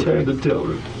just had to tell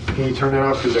her. Can you turn that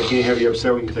off? Because I can't have you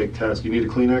upset when you take tests. You need a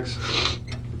Kleenex?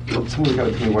 Someone's got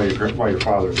to tell me why your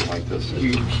father is like this.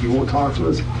 He won't talk to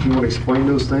us. He won't explain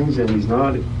those things, and he's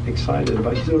not excited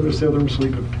about it. He's over the other room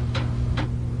sleeping.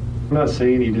 I'm not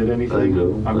saying he did anything. I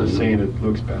know. I'm just saying it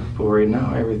looks bad. But right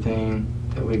now, everything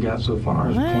that we got so far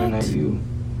is pointing at you.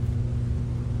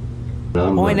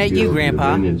 I'm Point not at you, guilty of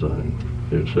Grandpa. anything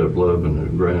except loving a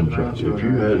grandchild. If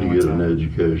you had to get an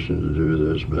education to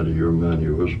do this, but your money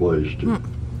was wasted.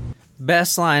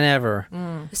 Best line ever.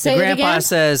 Say the it grandpa again?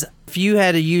 says, if you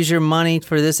had to use your money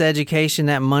for this education,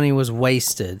 that money was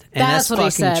wasted. And That's what he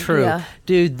fucking said, true. yeah.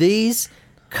 Dude, these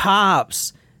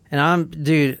cops, and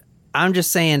I'm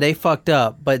just saying they fucked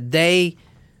up, but they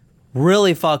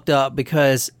really fucked up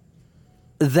because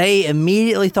they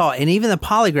immediately thought, and even the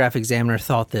polygraph examiner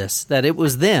thought this, that it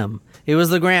was them. It was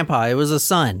the grandpa. It was the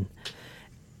son.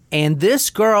 And this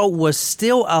girl was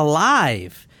still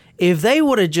alive. If they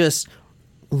would have just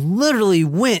literally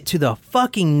went to the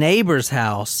fucking neighbor's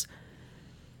house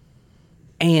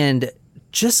and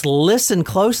just listened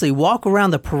closely, walk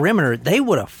around the perimeter, they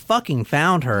would have fucking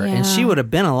found her and she would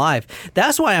have been alive.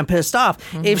 That's why I'm pissed off.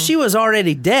 If she was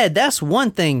already dead, that's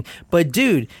one thing. But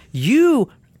dude,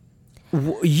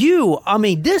 I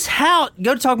mean, this house,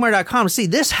 go to talkmurder.com to see,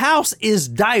 this house is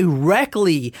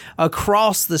directly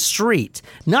across the street,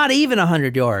 not even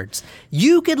 100 yards.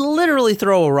 You could literally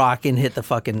throw a rock and hit the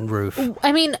fucking roof.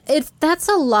 I mean, if that's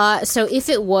a lot. So if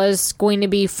it was going to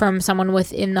be from someone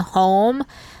within the home,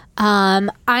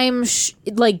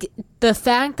 like the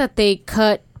fact that they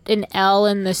cut an L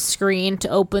in the screen to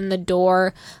open the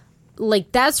door,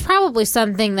 like that's probably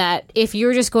something that if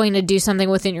you're just going to do something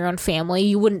within your own family,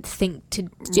 you wouldn't think to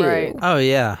do. Right. Oh,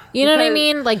 yeah. You know what I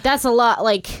mean? Like that's a lot.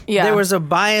 Like There was a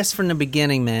bias from the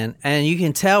beginning, man. And you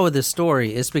can tell with the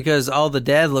story. It's because all the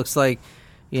dad looks like,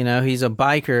 you know, he's a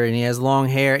biker and he has long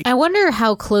hair. I wonder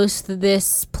how close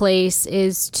this place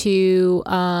is to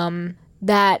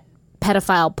that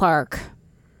pedophile park.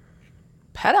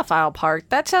 Pedophile park?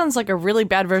 That sounds like a really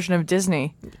bad version of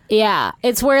Disney. Yeah,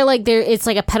 it's where like it's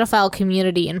like a pedophile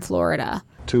community in Florida.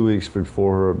 2 weeks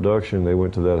before her abduction, they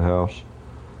went to that house,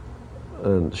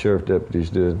 and sheriff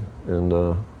deputies did, and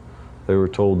they were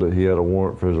told that he had a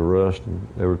warrant for his arrest, and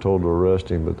they were told to arrest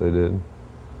him, but they didn't.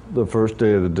 The first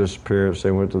day of the disappearance,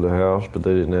 they went to the house, but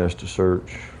they didn't ask to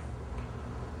search.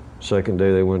 Second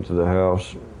day they went to the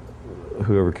house,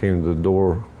 whoever came to the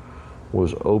door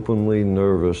was openly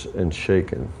nervous and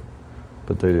shaken,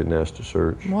 but they didn't ask to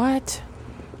search. What?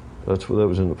 That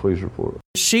was in the police report.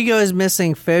 She goes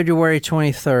missing February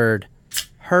 23rd.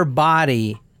 Her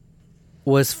body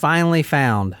was finally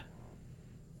found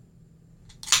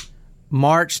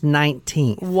March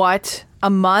 19th. What? A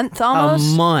month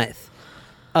almost? A month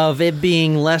of it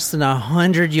being less than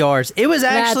 100 yards. It was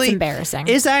actually... That's embarrassing.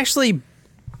 It's actually...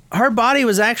 Her body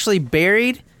was actually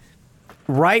buried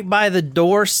right by the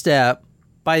doorstep,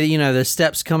 by the, you know, the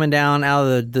steps coming down out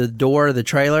of the door of the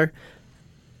trailer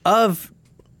of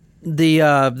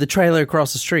the trailer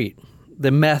across the street.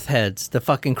 The meth heads, the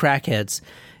fucking crackheads.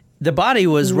 The body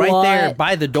was right there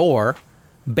by the door,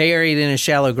 buried in a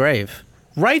shallow grave.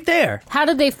 Right there. How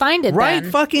did they find it Right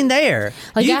then? fucking there.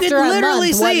 Like you after could a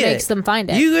literally month, what see makes it. them find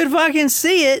it? You could fucking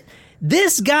see it.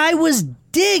 This guy was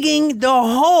digging the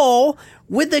hole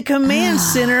with the command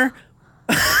center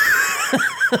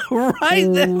right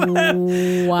in the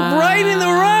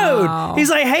road. He's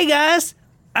like, hey guys,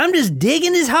 I'm just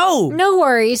digging this hole. No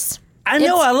worries. I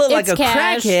know I look like a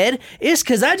crackhead. It's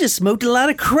because I just smoked a lot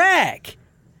of crack.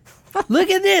 Look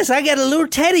at this. I got a little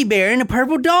teddy bear and a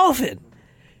purple dolphin.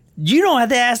 You don't have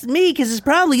to ask me because it's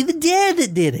probably the dad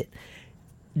that did it.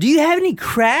 Do you have any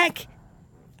crack?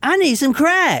 I need some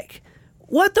crack.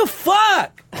 What the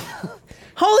fuck?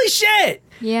 Holy shit.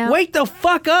 Yeah. Wake the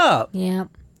fuck up. Yeah.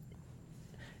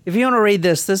 If you want to read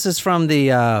this is from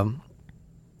the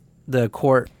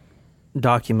court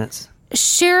documents.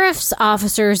 Sheriff's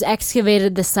officers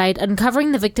excavated the site,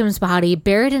 uncovering the victim's body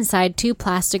buried inside 2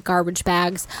 plastic garbage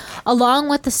bags, along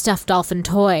with the stuffed dolphin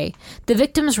toy. The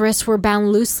victim's wrists were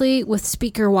bound loosely with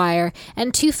speaker wire,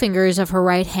 and 2 fingers of her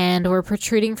right hand were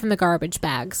protruding from the garbage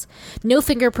bags. No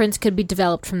fingerprints could be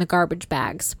developed from the garbage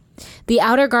bags. The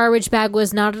outer garbage bag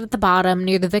was knotted at the bottom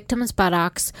near the victim's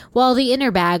buttocks, while the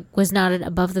inner bag was knotted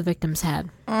above the victim's head.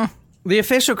 The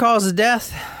official cause of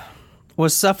death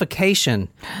was suffocation.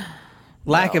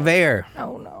 Lack of air.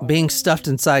 Oh, no. Being stuffed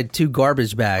inside 2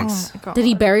 garbage bags. Oh, Did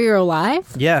he bury her alive?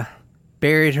 Yeah.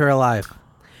 Buried her alive.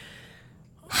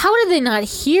 How did they not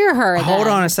hear her then? Hold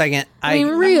on a second. I mean,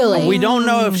 really? We don't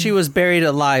know if she was buried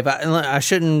alive. I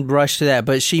shouldn't rush to that,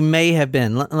 but she may have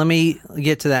been. Let me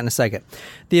get to that in a second.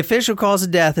 The official cause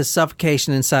of death is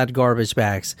suffocation inside garbage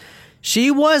bags. She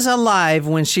was alive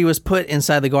when she was put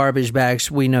inside the garbage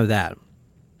bags. We know that.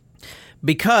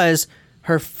 Because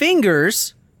her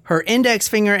fingers, her index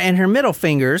finger and her middle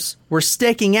fingers were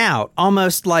sticking out,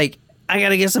 almost like, I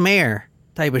gotta get some air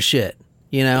type of shit.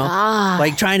 You know?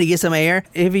 Like trying to get some air.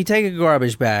 If you take a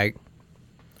garbage bag,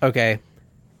 okay,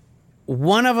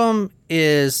 one of them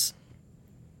is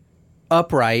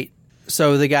upright,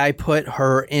 so the guy put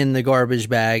her in the garbage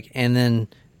bag, and then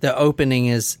the opening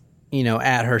is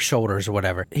at her shoulders or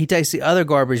whatever. He takes the other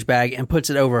garbage bag and puts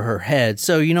it over her head.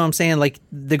 So, you know what I'm saying? Like,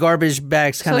 the garbage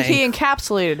bags kind of... So he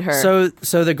encapsulated her.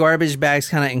 So the garbage bags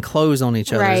kind of enclose on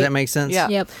each other. Right. Does that make sense? Yeah.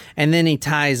 Yep. And then he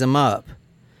ties them up.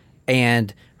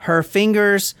 And her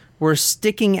fingers were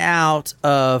sticking out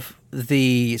of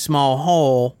the small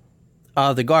hole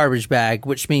of the garbage bag,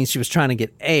 which means she was trying to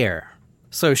get air.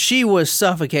 So she was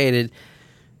suffocated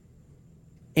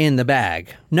in the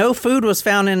bag. No food was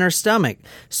found in her stomach.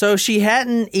 So she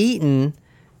hadn't eaten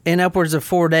in upwards of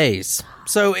 4 days.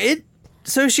 So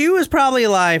she was probably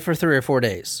alive for 3 or 4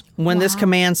 days. When this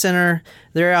command center,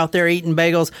 they're out there eating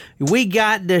bagels. We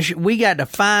got to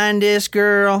find this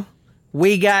girl.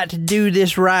 We got to do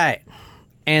this right.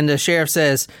 And the sheriff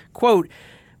says, quote,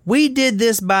 "We did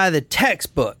this by the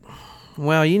textbook."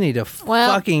 Well, you need a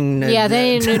fucking... Yeah,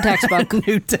 they need a new textbook.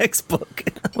 New textbook.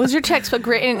 Was your textbook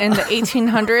written in the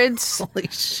 1800s? Holy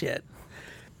shit.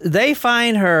 They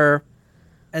find her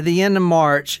at the end of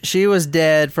March. She was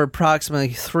dead for approximately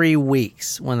 3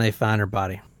 weeks when they find her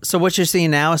body. So what you're seeing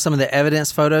now is some of the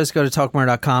evidence photos. Go to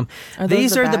talkmore.com.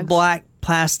 These are the black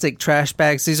plastic trash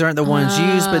bags. These aren't the ones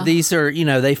used, but these are,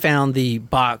 they found the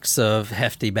box of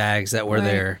hefty bags that were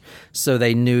there. So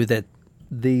they knew that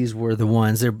these were the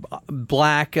ones. They're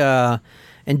black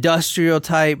industrial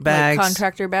type bags. Like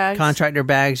contractor bags? Contractor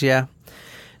bags, yeah.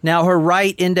 Now, her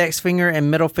right index finger and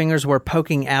middle fingers were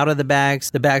poking out of the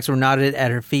bags. The bags were knotted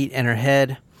at her feet and her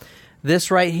head.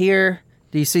 This right here,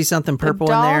 do you see something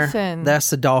purple in there? That's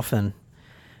the dolphin.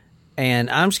 And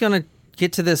I'm just going to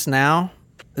get to this now.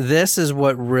 This is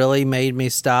what really made me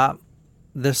stop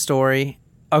this story.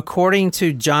 According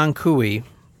to John Cooey,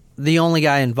 the only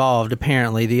guy involved,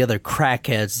 apparently, the other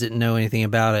crackheads didn't know anything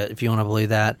about it, if you want to believe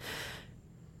that.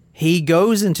 He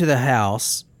goes into the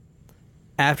house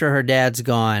after her dad's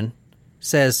gone,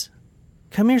 says,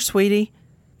 "Come here, sweetie.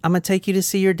 I'm going to take you to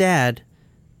see your dad."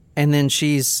 And then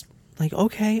she's like,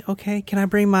 okay, can I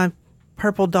bring my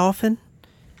purple dolphin?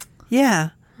 Yeah,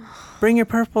 bring your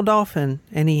purple dolphin.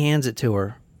 And he hands it to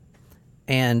her.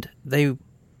 And they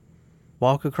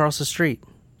walk across the street.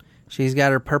 She's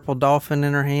got her purple dolphin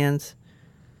in her hands.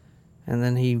 And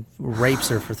then he rapes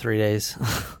her for 3 days.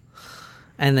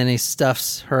 And then he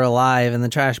stuffs her alive in the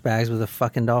trash bags with a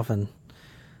fucking dolphin.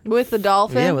 With the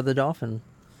dolphin? Yeah, with the dolphin.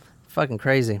 Fucking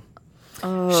crazy.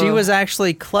 She was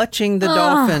actually clutching the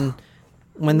dolphin.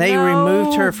 When they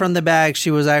removed her from the bag,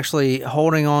 she was actually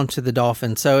holding on to the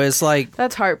dolphin. So it's like...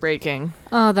 That's heartbreaking.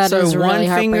 Oh, that is really heartbreaking.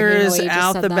 So one finger is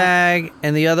out the bag,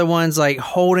 and the other one's like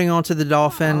holding onto the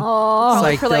dolphin. Oh. It's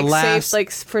like for the like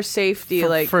last... for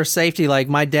safety. For safety. Like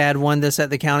my dad won this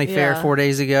at the county fair 4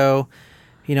 days ago.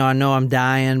 I know I'm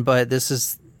dying, but this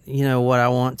is, what I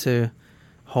want to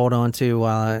hold on to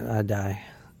while I die.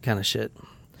 Kind of shit.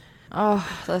 Oh,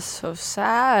 that's so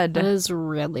sad. That is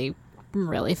really,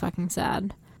 really fucking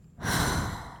sad.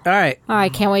 All right. Oh, I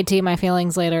can't wait to eat my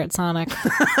feelings later at Sonic.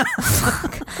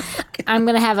 I'm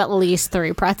going to have at least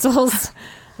 3 pretzels.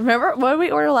 Remember, what did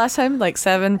we order last time? Like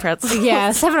 7 pretzels?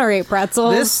 Yeah, 7 or 8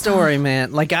 pretzels. This story,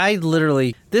 man, like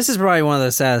this is probably one of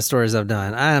the saddest stories I've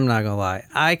done. I am not going to lie.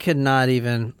 I could not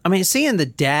even, seeing the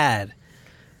dad,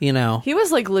 He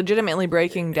was like legitimately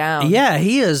breaking down. Yeah,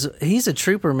 he's a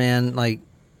trooper, man. Like,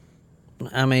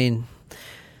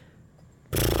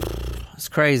 it's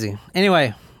crazy.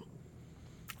 Anyway,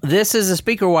 this is a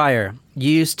speaker wire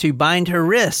used to bind her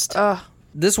wrist.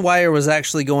 This wire was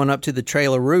actually going up to the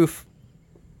trailer roof.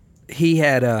 He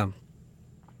had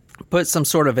put some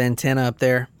sort of antenna up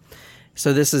there.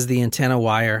 So this is the antenna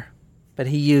wire. But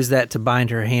he used that to bind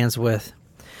her hands with.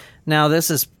 Now, this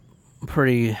is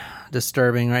pretty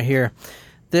disturbing right here.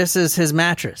 This is his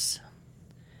mattress.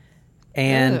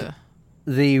 And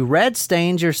the red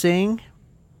stains you're seeing,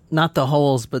 not the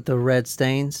holes, but the red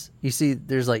stains. You see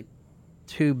there's like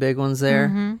 2 big ones there.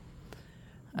 Mm-hmm.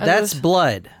 That's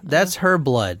blood. That's her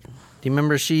blood. Do you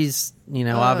remember she's,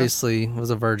 obviously was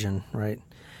a virgin, right?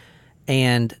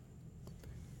 And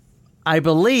I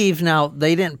believe, now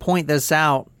they didn't point this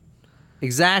out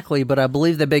exactly, but I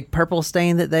believe the big purple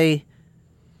stain that they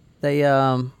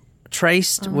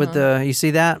traced with the, you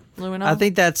see that? Luminol? I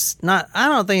think that's not, I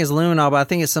don't think it's luminol, but I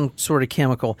think it's some sort of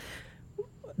chemical.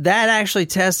 That actually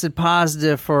tested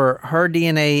positive for her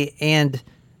DNA and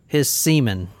his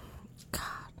semen. God.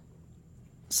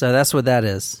 So that's what that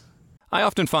is. I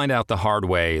often find out the hard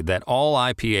way that all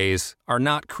IPAs are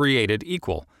not created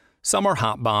equal. Some are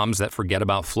hot bombs that forget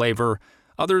about flavor.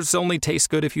 Others only taste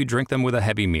good if you drink them with a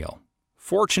heavy meal.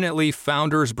 Fortunately,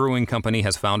 Founders Brewing Company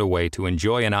has found a way to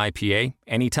enjoy an IPA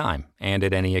anytime and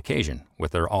at any occasion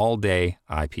with their all-day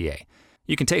IPA.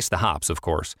 You can taste the hops, of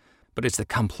course, but it's the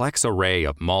complex array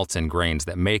of malts and grains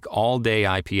that make All Day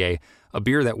IPA a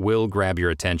beer that will grab your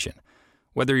attention.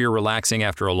 Whether you're relaxing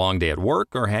after a long day at work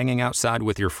or hanging outside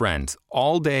with your friends,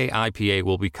 All Day IPA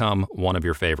will become one of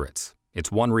your favorites.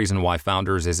 It's one reason why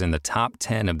Founders is in the top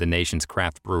 10 of the nation's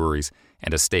craft breweries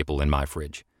and a staple in my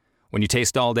fridge. When you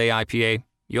taste All Day IPA,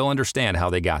 you'll understand how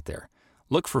they got there.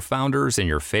 Look for Founders in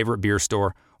your favorite beer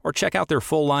store or check out their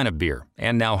full line of beer,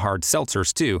 and now hard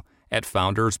seltzers too, at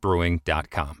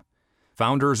foundersbrewing.com.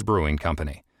 Founders Brewing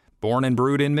Company. Born and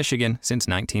brewed in Michigan since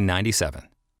 1997.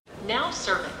 Now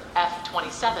serving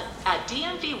F27 at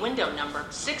DMV window number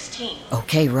 16.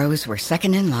 Okay, Rose, we're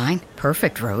second in line.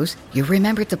 Perfect, Rose. You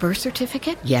remembered the birth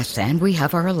certificate? Yes, and we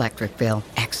have our electric bill.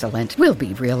 Excellent. We'll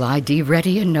be Real ID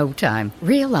ready in no time.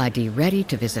 Real ID ready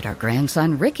to visit our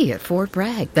grandson Ricky at Fort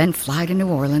Bragg, then fly to New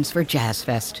Orleans for Jazz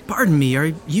Fest. Pardon me,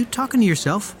 are you talking to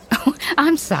yourself? Oh,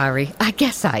 I'm sorry. I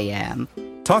guess I am.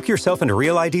 Talk yourself into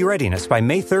Real ID readiness by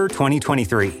May 3rd,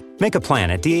 2023. Make a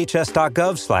plan at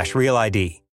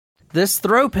dhs.gov/RealID. This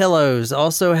throw pillows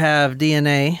also have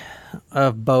DNA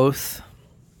of both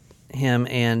him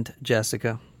and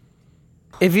Jessica.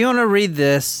 If you want to read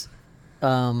this,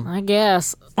 I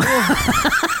guess.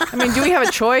 I mean, do we have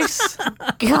a choice?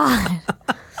 God.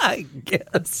 I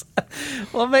guess.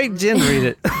 Well, make Jen read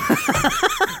it.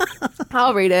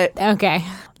 I'll read it. Okay.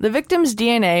 The victim's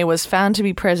DNA was found to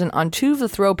be present on 2 of the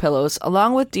throw pillows,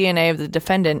 along with DNA of the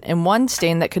defendant and one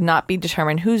stain that could not be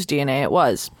determined whose DNA it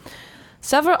was.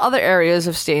 Several other areas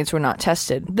of stains were not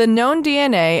tested. The known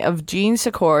DNA of Jean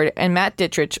Secord and Matt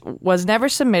Dittrich was never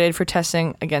submitted for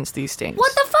testing against these stains.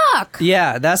 What the fuck?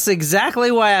 Yeah, that's exactly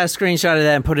why I screenshotted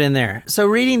that and put it in there. So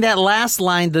reading that last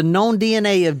line, the known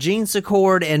DNA of Jean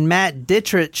Secord and Matt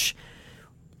Dittrich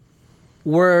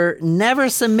were never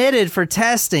submitted for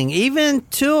testing. Even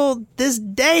till this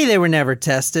day, they were never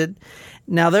tested.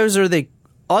 Now, those are the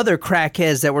other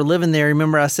crackheads that were living there.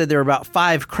 Remember, I said there were about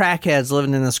 5 crackheads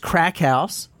living in this crack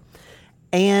house.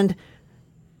 And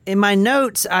in my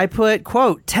notes, I put,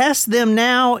 quote, "Test them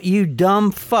now, you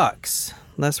dumb fucks."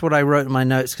 That's what I wrote in my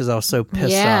notes because I was so pissed off.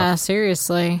 Yeah,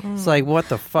 seriously. It's like, what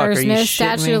the fuck? There's are you no shitting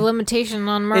statute me? of limitation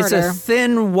on murder. It's a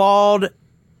thin-walled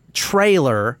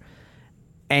trailer,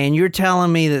 and you're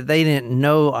telling me that they didn't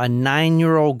know a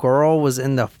 9-year-old girl was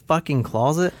in the fucking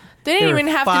closet? They didn't even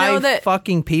have to know that 5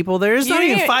 fucking people. There's not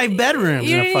even 5 bedrooms.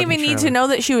 You in a didn't fucking even need to trailer. know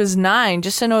that she was 9,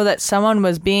 just to know that someone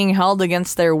was being held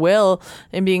against their will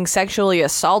and being sexually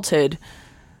assaulted.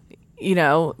 You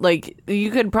know, like, you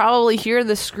could probably hear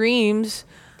the screams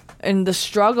and the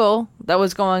struggle that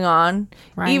was going on.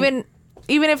 Right. Even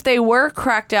if they were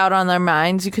cracked out on their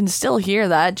minds, you can still hear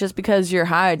that. Just because you're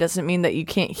high doesn't mean that you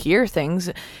can't hear things.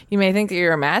 You may think that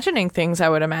you're imagining things, I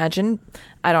would imagine.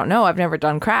 I don't know. I've never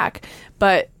done crack.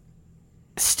 But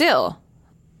still,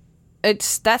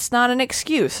 that's not an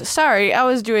excuse. Sorry, I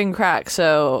was doing crack,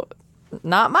 so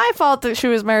not my fault that she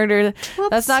was murdered. Whoops.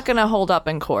 That's not going to hold up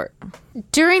in court.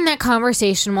 During that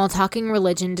conversation while talking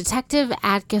religion, Detective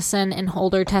Atkinson and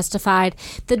Holder testified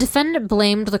the defendant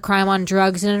blamed the crime on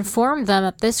drugs and informed them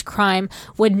that this crime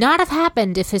would not have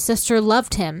happened if his sister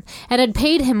loved him and had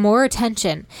paid him more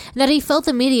attention, and that he felt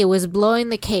the media was blowing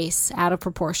the case out of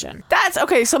proportion. That's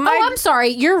okay. So I'm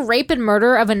sorry. Your rape and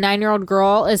murder of a 9-year-old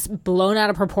girl is blown out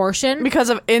of proportion because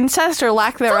of incest or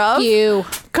lack thereof? Fuck you.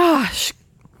 Gosh.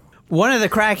 One of the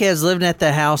crackheads living at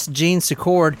the house, Jean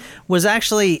Secord, was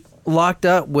actually locked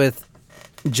up with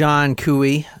John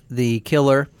Cooey, the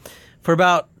killer, for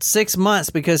about 6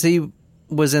 months because he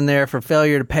was in there for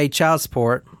failure to pay child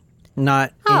support.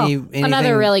 Not anything,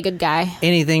 another really good guy.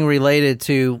 Anything related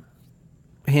to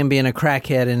him being a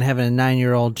crackhead and having a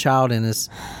 9-year-old child in his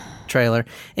trailer.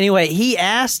 Anyway, he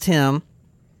asked him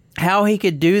how he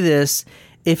could do this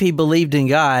if he believed in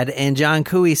God, and John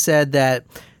Cooey said that,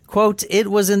 quote,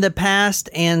 "It was in the past,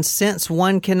 and since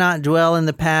one cannot dwell in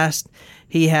the past,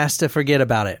 he has to forget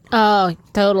about it." Oh,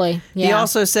 totally. Yeah. He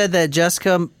also said that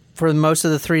Jessica, for most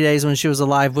of the 3 days when she was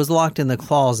alive, was locked in the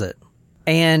closet.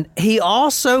 And he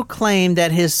also claimed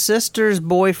that his sister's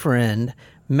boyfriend,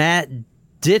 Matt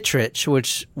Dittrich,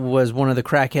 which was one of the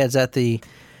crackheads at the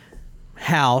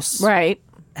house, right,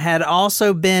 had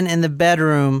also been in the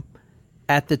bedroom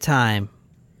at the time.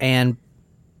 And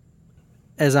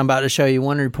as I'm about to show you,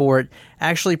 one report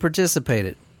actually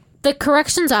participated. The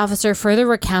corrections officer further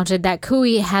recounted that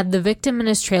Cooey had the victim in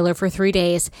his trailer for 3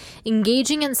 days,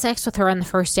 engaging in sex with her on the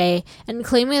first day, and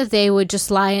claiming that they would just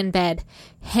lie in bed,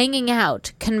 hanging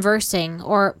out, conversing,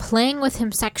 or playing with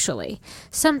him sexually,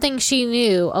 something she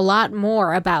knew a lot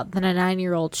more about than a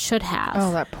 9-year-old should have.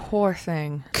 Oh, that poor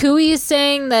thing. Cooey is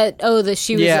saying that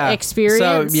she was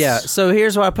experienced. So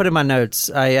here's what I put in my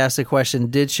notes. I asked the question,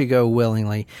 did she go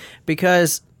willingly?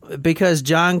 Because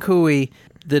John Cooey,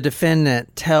 the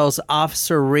defendant, tells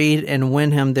Officer Reed and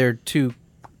Wyndham, they're two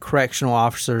correctional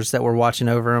officers that were watching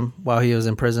over him while he was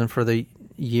in prison for the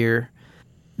year,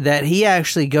 that he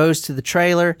actually goes to the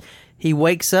trailer. He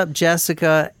wakes up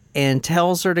Jessica and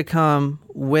tells her to come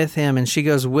with him, and she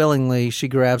goes willingly. She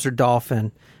grabs her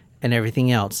dolphin and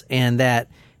everything else. And that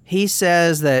he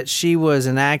says that she was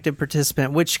an active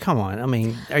participant, which, come on, I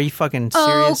mean, are you fucking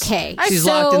serious? Okay. She's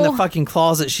locked in the fucking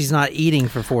closet. She's not eating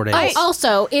for 4 days.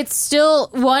 Also, it's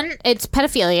still, it's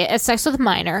pedophilia. It's sex with a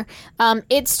minor.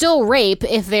 It's still rape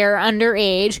if they're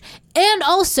underage. And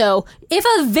also, if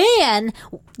a van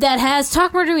that has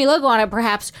Talk Murder Me logo on it,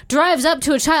 perhaps, drives up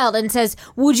to a child and says,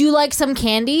 would you like some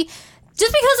candy?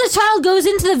 Just because a child goes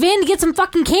into the van to get some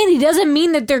fucking candy doesn't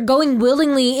mean that they're going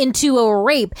willingly into a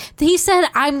rape. He said,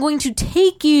 I'm going to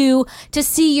take you to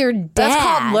see your dad. That's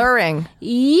called luring.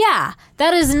 Yeah.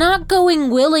 That is not going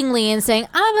willingly and saying,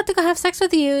 I'm about to go have sex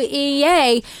with you.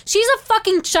 Yay. She's a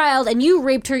fucking child and you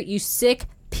raped her, you sick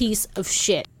piece of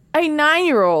shit. A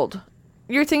 9-year-old.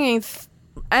 You're thinking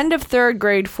end of 3rd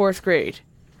grade, 4th grade.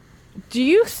 Do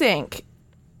you think,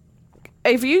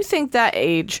 if you think that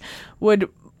age would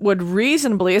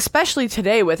reasonably, especially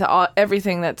today with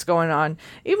everything that's going on,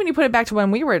 even you put it back to when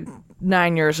we were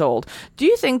 9 years old, do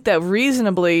you think that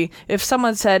reasonably, if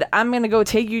someone said, I'm going to go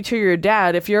take you to your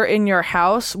dad, if you're in your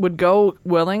house, would go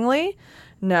willingly?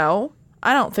 No,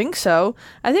 I don't think so.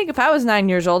 I think if I was 9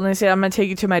 years old and they said, I'm going to take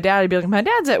you to my dad, I'd be like, my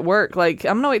dad's at work. Like,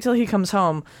 I'm going to wait till he comes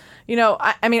home. You know,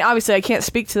 I mean, obviously I can't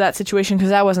speak to that situation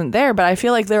because I wasn't there, but I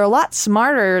feel like they're a lot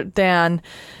smarter than,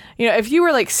 you know, if you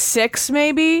were like 6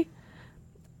 maybe,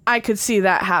 I could see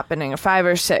that happening, 5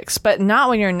 or 6, but not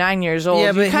when you're 9 years old.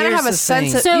 Yeah, but you kind of have a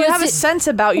sense. You have a sense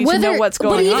about you to know what's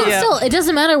going on. But even still, it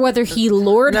doesn't matter whether he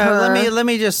lured her.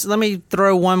 Let me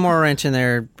throw one more wrench in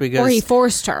there because or he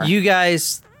forced her. You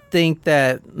guys think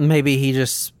that maybe he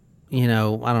just, I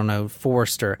don't know,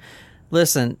 forced her.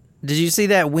 Listen, did you see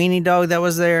that weenie dog that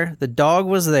was there? The dog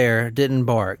was there, didn't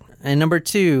bark. And number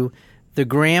 2, the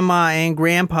grandma and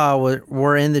grandpa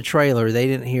were in the trailer. They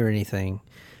didn't hear anything.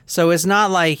 So it's not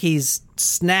like he's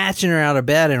snatching her out of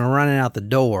bed and running out the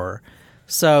door.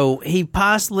 So he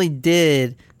possibly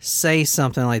did say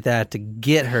something like that to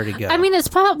get her to go. I mean, it's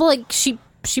probably like she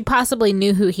possibly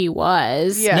knew who he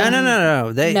was. Yeah.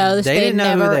 No. They didn't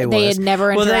know who they was. They had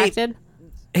never interacted.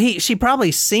 She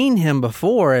probably seen him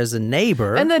before as a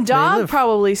neighbor. And the dog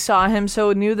probably saw him,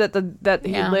 so knew that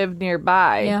he lived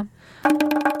nearby. Yeah.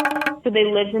 So they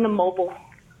lived in a mobile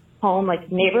home,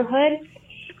 like neighborhood,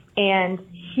 and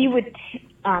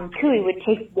Cooey would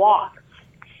take walks.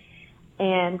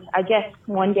 And I guess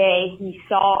one day he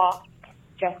saw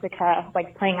Jessica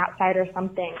like playing outside or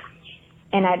something.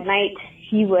 And at night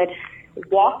he would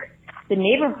walk the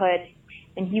neighborhood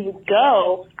and he would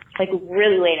go like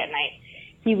really late at night.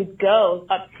 He would go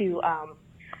up to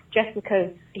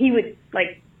Jessica's. He would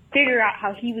like figure out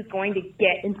how he was going to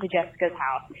get into Jessica's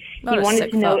house. He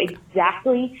wanted to know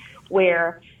exactly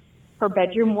where her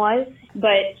bedroom was,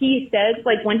 but he says,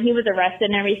 like, when he was arrested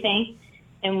and everything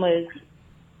and was,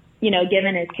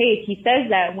 given his case, he says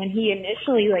that when he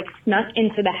initially, like, snuck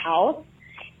into the house,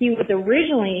 he was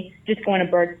originally just going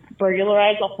to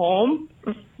burglarize the home,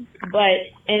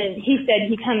 and he said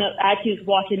he kind of, as he was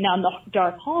walking down the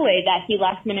dark hallway, that he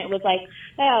last minute was like,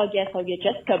 I guess I'll get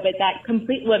Jessica, but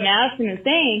what Madison is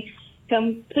saying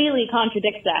completely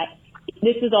contradicts that.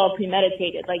 This is all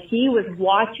premeditated. Like, he was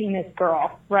watching this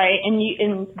girl, right?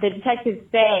 And the detectives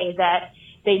say that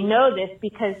they know this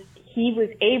because he was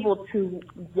able to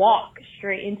walk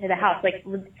straight into the house, like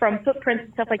from footprints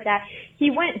and stuff like that.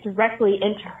 He went directly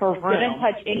into her room. Didn't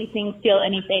touch anything, steal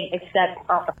anything except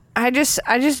her. I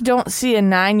just don't see a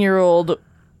 9-year-old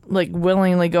like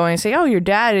willingly going and say, "Oh, your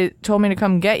dad told me to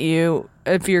come get you."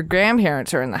 If your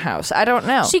grandparents are in the house, I don't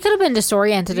know. She could have been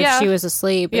disoriented if she was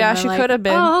asleep. Yeah, she could have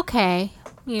been. Oh, okay.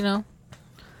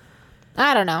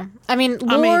 I don't know. I mean,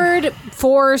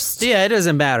 forced. Yeah, it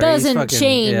doesn't matter. Doesn't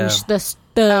change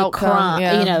the outcome,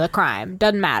 crime. The crime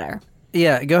doesn't matter.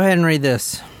 Yeah, go ahead and read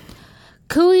this.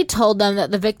 Cooey told them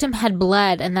that the victim had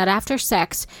bled and that after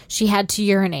sex, she had to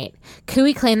urinate.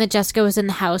 Cooey claimed that Jessica was in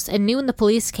the house and knew when the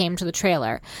police came to the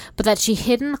trailer, but that she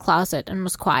hid in the closet and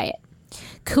was quiet.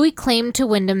 Cooey claimed to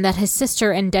Wyndham that his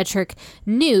sister and Detrick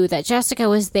knew that Jessica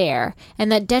was there,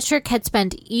 and that Detrick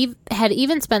had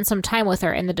even spent some time with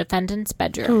her in the defendant's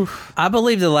bedroom. Oof. I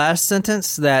believe the last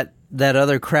sentence that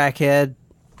other crackhead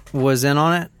was in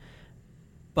on it,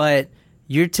 but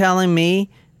you're telling me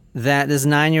that this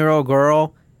 9-year-old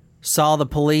girl saw the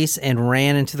police and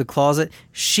ran into the closet?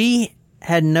 She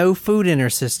had no food in her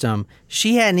system.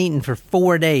 She hadn't eaten for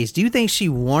 4 days. Do you think she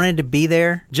wanted to be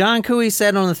there? John Cooey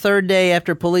said on the third day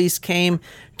after police came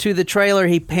to the trailer,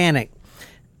 he panicked.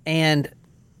 And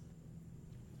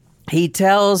he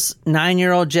tells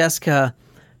 9-year-old Jessica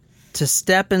to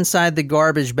step inside the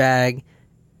garbage bag,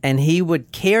 and he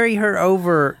would carry her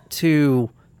over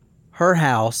to her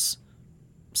house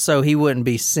so he wouldn't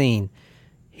be seen.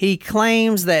 He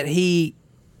claims that he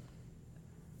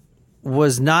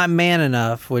was not man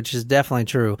enough, which is definitely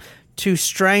true, to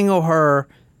strangle her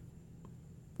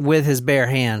with his bare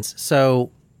hands.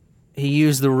 So he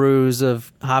used the ruse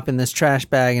of hop in this trash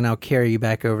bag and I'll carry you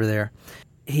back over there.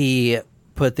 He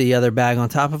put the other bag on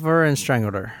top of her and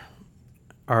strangled her.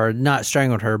 Or not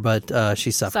strangled her, but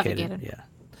she suffocated. Yeah.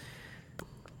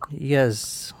 You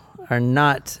guys are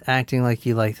not acting like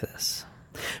you like this.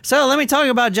 So let me talk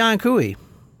about John Cooey,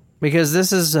 because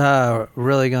this is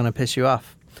really going to piss you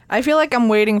off. I feel like I'm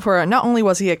waiting for, not only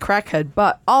was he a crackhead,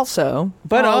 but also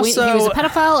he was a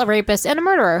pedophile, a rapist, and a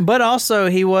murderer. But also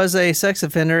he was a sex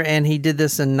offender, and he did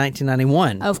this in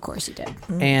 1991. Of course he did.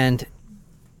 Mm-hmm. And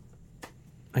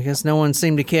I guess no one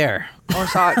seemed to care. Or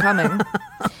saw it coming.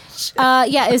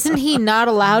 Yeah, isn't he not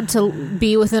allowed to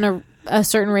be within a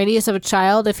certain radius of a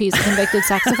child if he's a convicted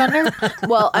sex offender?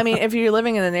 Well, I mean, if you're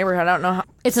living in the neighborhood, I don't know how.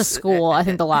 It's a school. I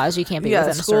think the law is you can't be within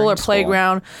a school or certain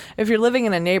playground. If you're living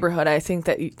in a neighborhood, I think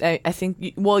that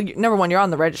number one, you're on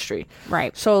the registry,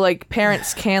 right? So like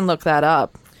parents can look that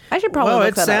up. I should probably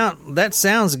look that up. That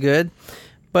sounds good,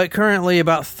 but currently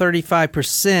about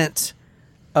 35%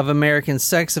 of American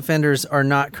sex offenders are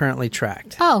not currently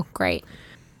tracked. Oh, great!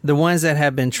 The ones that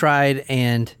have been tried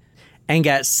and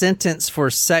got sentenced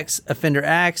for sex offender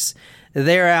acts,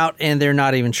 they're out and they're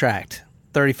not even tracked.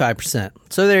 35%.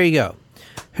 So there you go.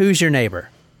 Who's your neighbor?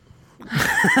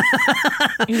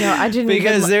 I didn't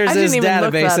because there's this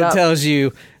database that tells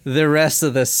you the rest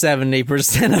of the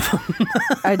 70% of them.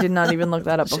 I did not even look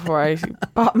that up before I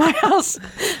bought my house.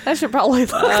 I should probably look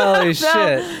that up. Holy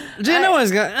shit. No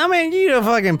one's gonna. I mean, you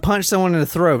fucking punch someone in the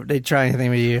throat, they try anything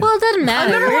with you. Well, it doesn't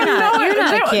matter. You're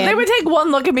not a kid. They would take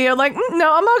one look at me and like,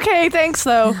 no, I'm okay, thanks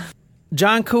though.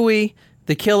 John Cooey,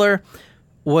 the killer,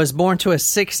 was born to a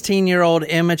 16-year-old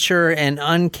immature and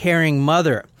uncaring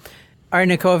mother. All right,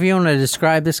 Nicole, if you want to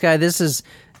describe this guy, this is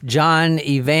John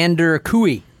Evander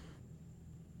Cooey.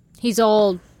 He's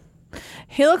old.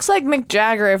 He looks like Mick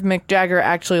Jagger if Mick Jagger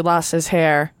actually lost his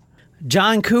hair.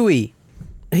 John Cooey,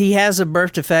 he has a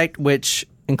birth defect, which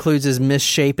includes his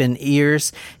misshapen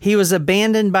ears. He was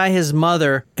abandoned by his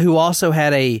mother, who also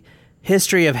had a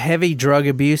history of heavy drug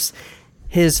abuse.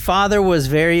 His father was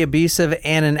very abusive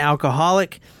and an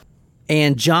alcoholic.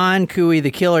 And John Cooey,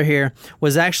 the killer here,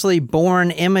 was actually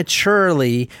born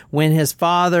immaturely when his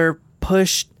father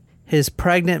pushed his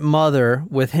pregnant mother,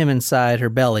 with him inside her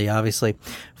belly, obviously,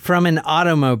 from an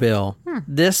automobile.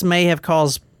 This may have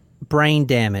caused brain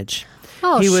damage.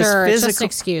 Oh, sure. It's just an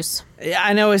excuse.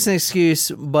 I know it's an excuse,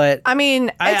 but I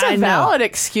mean, it's a valid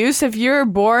excuse if you're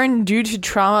born due to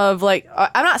trauma of like.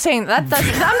 I'm not saying that. I'm not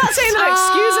saying that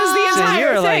excuses the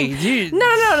entire thing.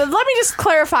 No. Let me just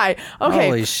clarify. Okay.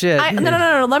 Holy shit.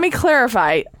 No. Let me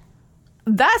clarify.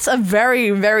 That's a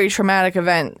very, very traumatic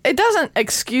event. It doesn't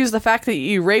excuse the fact that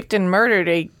you raped and murdered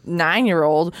a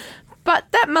 9-year-old, but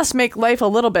that must make life a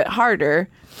little bit harder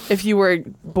if you were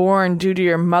born due to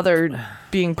your mother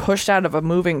being pushed out of a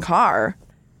moving car.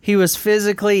 He was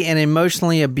physically and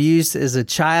emotionally abused as a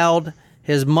child.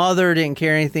 His mother didn't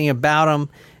care anything about him.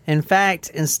 In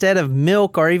fact, instead of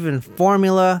milk or even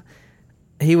formula,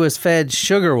 he was fed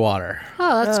sugar water.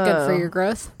 Oh, that's good for your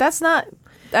growth. That's not...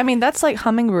 I mean, that's like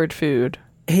hummingbird food.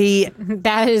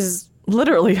 That is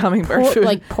literally hummingbird food.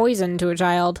 Like poison to a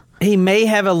child. He may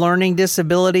have a learning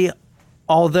disability,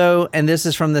 although, and this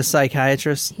is from the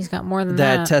psychiatrist. He's got more than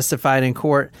that. Testified in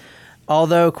court.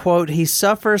 Although, quote, he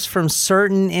suffers from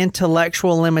certain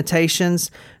intellectual limitations,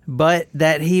 but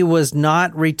that he was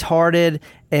not retarded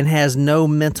and has no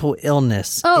mental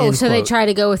illness. Oh, so they tried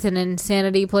to go with an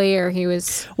insanity plea, or he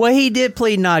was... Well, he did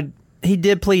plead not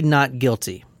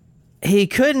guilty. He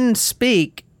couldn't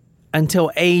speak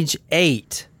until age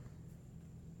 8.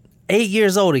 8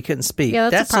 years old, he couldn't speak.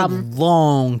 Yeah, that's a problem. A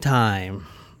long time.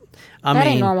 I mean,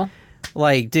 ain't normal.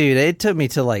 Like, dude, it took me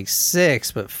to like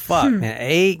 6, but fuck, man,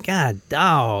 8, god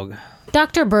dog.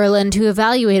 Dr. Berland, who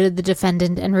evaluated the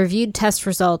defendant and reviewed test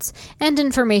results and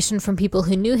information from people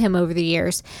who knew him over the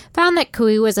years, found that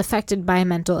Cooey was affected by a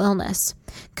mental illness.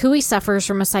 Cooey suffers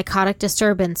from a psychotic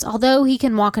disturbance. Although he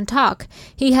can walk and talk,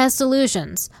 he has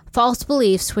delusions, false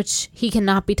beliefs which he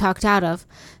cannot be talked out of,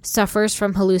 suffers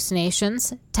from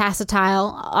hallucinations,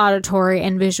 tactile, auditory,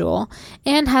 and visual,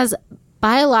 and has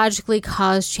biologically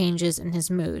caused changes in his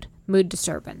mood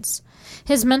disturbance.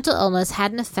 His mental illness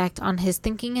had an effect on his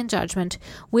thinking and judgment,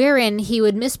 wherein he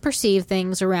would misperceive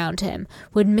things around him,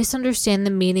 would misunderstand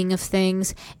the meaning of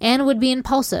things, and would be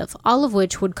impulsive, all of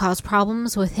which would cause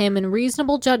problems with him in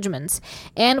reasonable judgments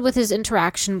and with his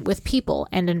interaction with people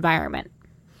and environment.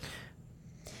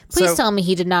 Please tell me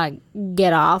he did not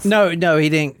get off. No, he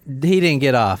didn't. He didn't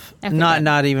get off. Okay,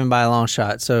 not even by a long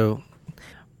shot. So,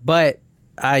 but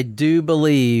I do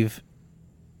believe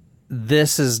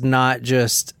this is not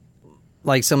just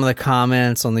like some of the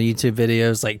comments on the YouTube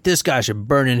videos, like this guy should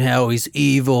burn in hell, he's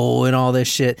evil and all this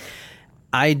shit.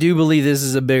 I do believe this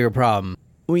is a bigger problem.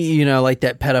 Like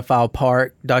that Pedophile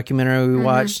Park documentary we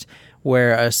watched,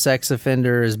 where a sex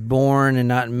offender is born and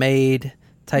not made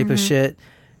type of shit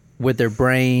with their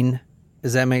brain.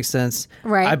 Does that make sense?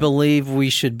 Right. I believe we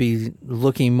should be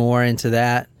looking more into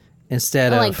that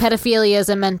instead of like pedophilia is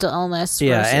a mental illness.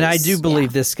 Yeah, versus, and I do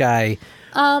believe this guy.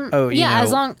 As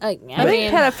long I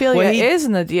think pedophilia is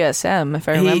in the DSM, if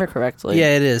I remember correctly.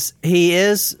 Yeah, it is. He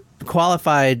is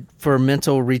qualified for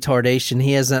mental retardation.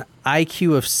 He has an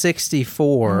IQ of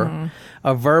 64,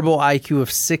 a verbal IQ of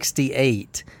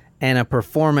 68, and a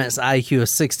performance IQ of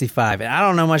 65. And I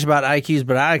don't know much about IQs,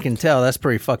 but I can tell that's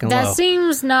pretty fucking low. That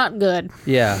seems not good.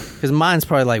 Yeah, because mine's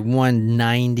probably like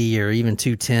 190 or even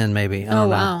 210 maybe. I don't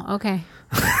know. Wow. Okay.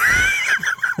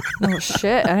 Oh,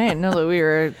 shit. I didn't know that we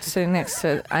were sitting next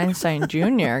to Einstein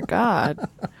Jr. God.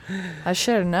 I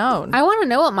should have known. I want to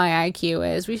know what my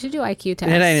IQ is. We should do IQ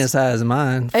tests. It ain't as high as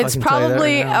mine. It's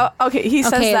probably... okay, he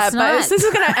says that, but this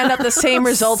is going to end up the same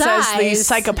results as the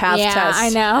psychopath test. Yeah, I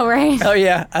know, right? Oh,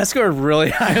 yeah. I scored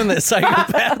really high on that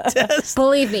psychopath test.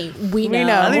 Believe me, we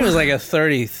know. I think it was like a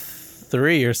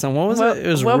 33 or something. What was it? It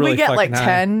was really we get like high.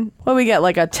 10? Well, we get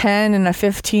like a 10 and a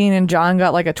 15, and John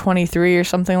got like a 23 or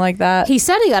something like that. He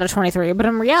said he got a 23, but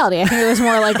in reality, I think it was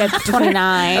more like a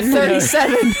 29. A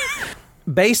 37.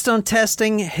 Based on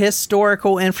testing,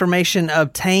 historical information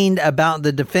obtained about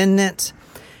the defendant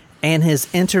and his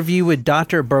interview with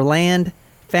Dr. Berland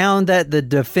found that the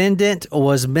defendant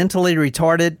was mentally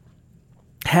retarded,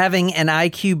 having an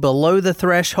IQ below the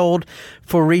threshold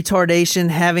for retardation,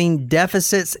 having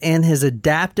deficits in his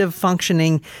adaptive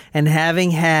functioning, and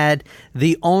having had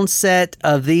the onset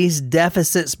of these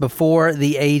deficits before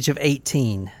the age of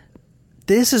 18.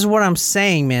 This is what I'm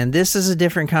saying, man. This is a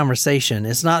different conversation.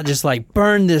 It's not just like,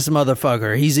 burn this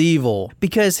motherfucker, he's evil.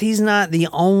 Because he's not the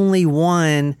only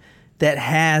one that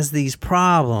has these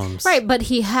problems. Right, but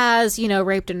he has,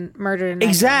 raped and murdered.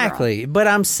 Exactly. But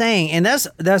I'm saying, and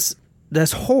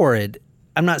that's horrid.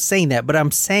 I'm not saying that, but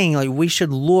I'm saying like we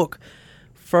should look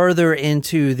further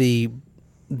into the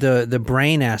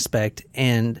brain aspect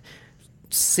and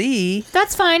see.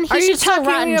 That's fine. He should still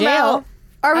rot in jail.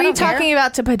 Are we talking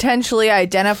about to potentially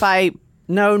identify?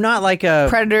 No, not like a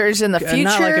predators in the future,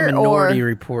 not like a Minority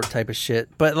Report type of shit.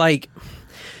 But like,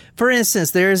 for instance,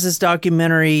 there is this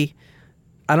documentary.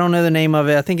 I don't know the name of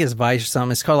it. I think it's Vice or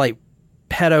something. It's called like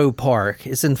Pedo Park.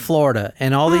 It's in Florida,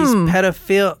 and all these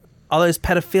all those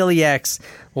pedophiliacs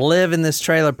live in this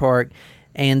trailer park.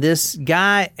 And this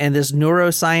guy and this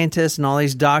neuroscientist and all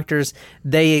these doctors,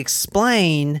 they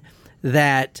explain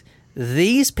that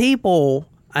these people,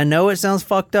 I know it sounds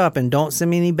fucked up, and don't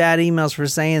send me any bad emails for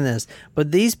saying this,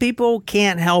 but these people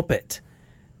can't help it.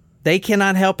 They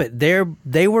cannot help it.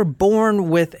 They were born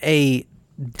with a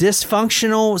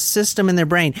dysfunctional system in their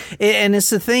brain. And it's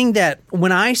the thing that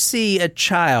when I see a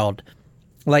child,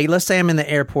 like let's say I'm in the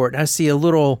airport and I see a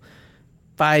little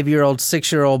 5-year-old,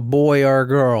 6-year-old boy or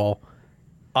girl,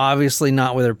 obviously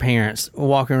not with their parents,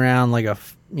 walking around like a,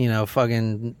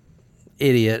 fucking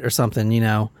idiot or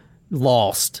something,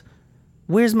 lost.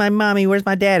 Where's my mommy? Where's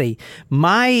my daddy?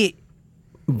 My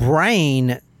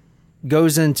brain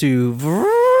goes into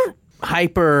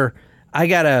hyper, I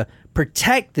gotta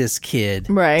protect this kid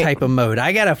type of mode.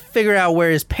 I gotta figure out where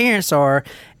his parents are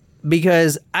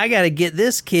because I gotta get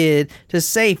this kid to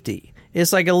safety.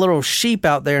 It's like a little sheep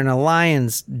out there in a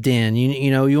lion's den.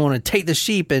 You want to take the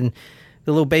sheep and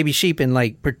the little baby sheep and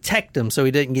like protect him so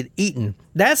he doesn't get eaten.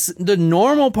 That's the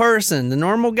normal person, the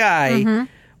normal guy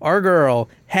or girl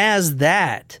has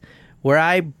that where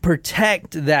I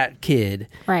protect that kid.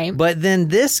 Right. But then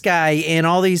this guy and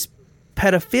all these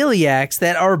pedophiliacs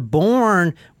that are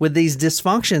born with these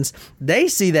dysfunctions, they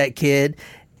see that kid,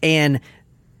 and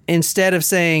instead of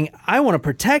saying, I want to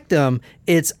protect them,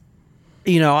 it's,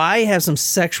 I have some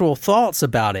sexual thoughts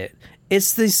about it.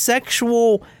 It's the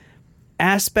sexual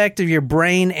aspect of your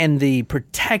brain and the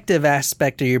protective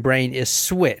aspect of your brain is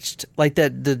switched. Like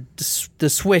the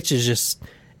switch is just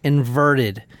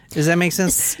inverted. Does that make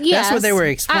sense? Yes. That's what they were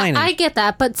explaining. I get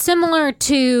that, but similar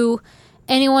to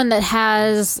anyone that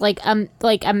has like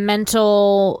a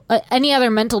mental any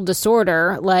other mental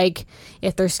disorder, like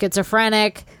if they're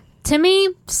schizophrenic, to me,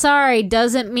 sorry,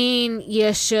 doesn't mean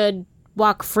you should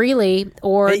walk freely,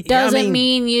 or doesn't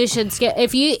mean you should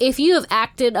if you have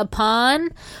acted upon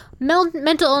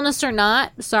mental illness or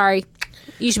not, sorry,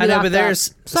 you should be locked up.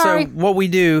 Sorry. So what we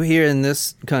do here in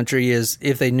this country is,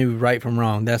 if they knew right from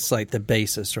wrong, that's like the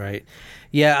basis, right?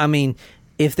 Yeah, I mean,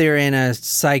 if they're in a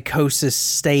psychosis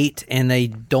state and they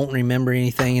don't remember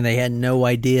anything and they had no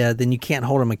idea, then you can't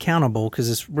hold them accountable because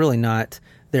it's really not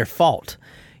their fault.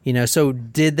 So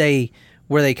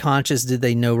were they conscious? Did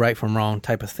they know right from wrong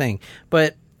type of thing?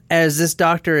 But as this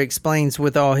doctor explains,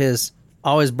 with all his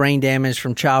brain damage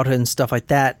from childhood and stuff like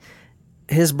that,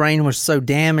 his brain was so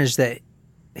damaged that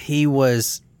he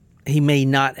may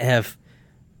not have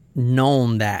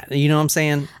known that. You know what I'm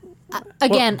saying?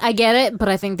 Again, I get it, but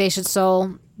I think they should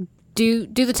still do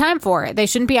the time for it. They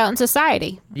shouldn't be out in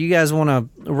society. You guys want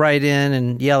to write in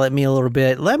and yell at me a little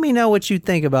bit? Let me know what you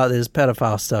think about this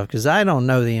pedophile stuff, because I don't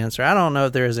know the answer. I don't know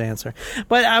if there is an answer.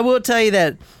 But I will tell you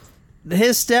that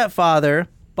his stepfather,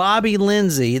 Bobby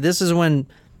Lindsay, this is when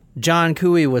John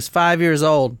Couey was 5 years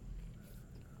old,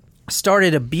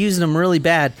 started abusing him really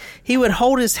bad. He would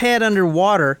hold his head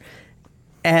underwater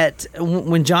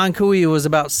when John Couey was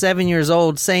about 7 years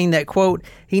old, saying that, quote,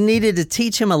 he needed to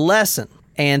teach him a lesson.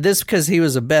 And this because he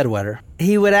was a bedwetter.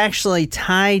 He would actually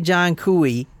tie John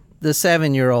Couey, the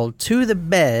 7-year-old, to the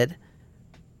bed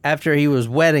after he was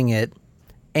wetting it,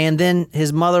 and then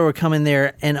his mother would come in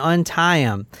there and untie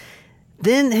him.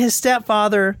 Then his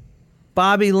stepfather,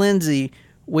 Bobby Lindsay,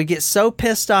 would get so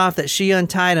pissed off that she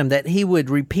untied him that he would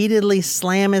repeatedly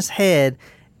slam his head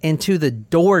into the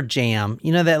door jamb.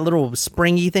 You know that little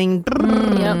springy thing?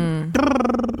 Yep.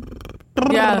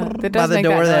 Yeah, that does by the make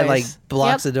door that like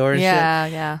blocks the door and shit.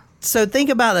 Yeah. So think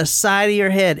about the side of your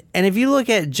head. And if you look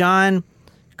at John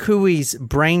Couey's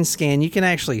brain scan, you can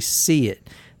actually see it.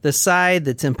 The side,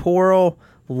 the temporal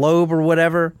lobe or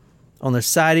whatever on the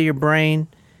side of your brain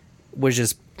was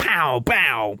just pow,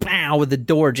 pow, pow with the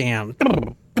door jamb.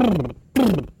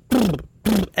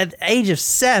 At the age of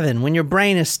 7, when your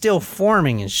brain is still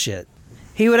forming and shit.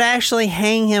 He would actually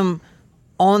hang him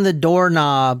on the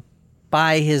doorknob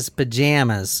by his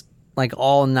pajamas like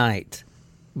all night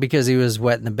because he was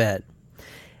wet in the bed.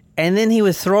 And then he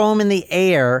would throw him in the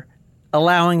air,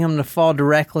 allowing him to fall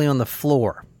directly on the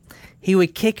floor. He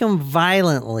would kick him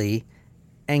violently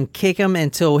and kick him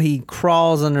until he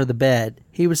crawls under the bed.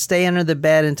 He would stay under the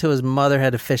bed until his mother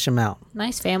had to fish him out.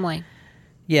 Nice family.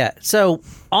 Yeah. So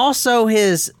also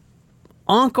his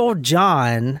Uncle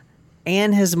John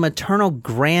and his maternal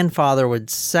grandfather would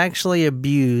sexually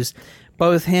abuse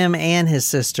both him and his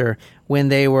sister when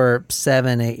they were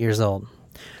 7, 8 years old.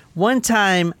 One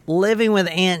time, living with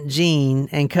Aunt Jean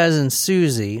and cousin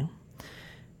Susie,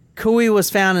 Couey was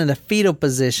found in a fetal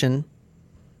position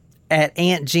at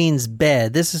Aunt Jean's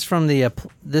bed. This is from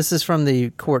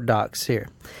the court docs here.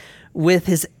 With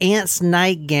his aunt's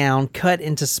nightgown cut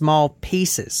into small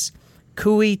pieces.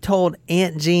 Couey told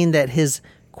Aunt Jean that his,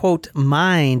 quote,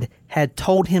 mind had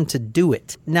told him to do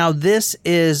it. Now, this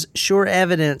is sure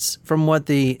evidence from what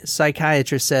the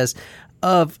psychiatrist says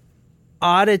of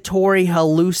auditory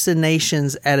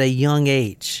hallucinations at a young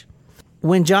age.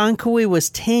 When John Couey was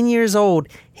 10 years old,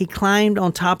 he climbed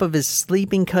on top of his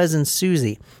sleeping cousin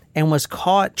Susie and was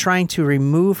caught trying to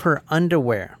remove her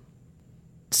underwear.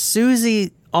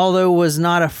 Susie, although, was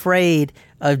not afraid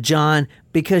of John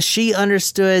because she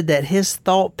understood that his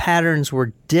thought patterns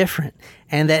were different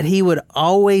and that he would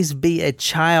always be a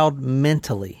child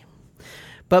mentally.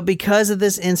 But because of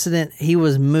this incident, he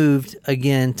was moved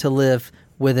again to live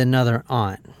with another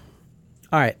aunt.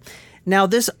 All right. Now,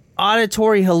 this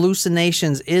auditory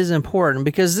hallucinations is important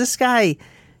because this guy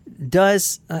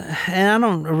does, and I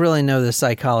don't really know the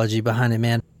psychology behind it,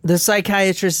 man. The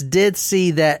psychiatrist did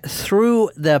see that through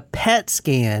the PET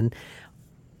scan,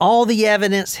 all the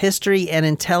evidence, history, and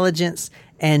intelligence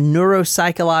and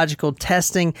neuropsychological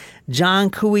testing, John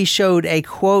Couey showed a,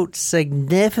 quote,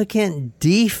 significant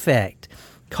defect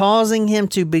causing him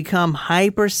to become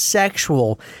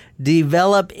hypersexual,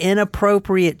 develop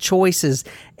inappropriate choices,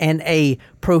 and a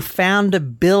profound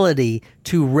ability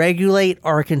to regulate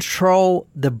or control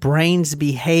the brain's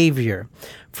behavior.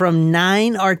 From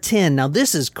 9 or 10, now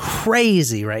this is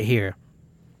crazy right here.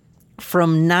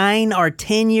 From 9 or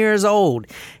 10 years old,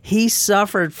 he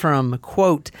suffered from,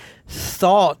 quote,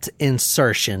 thought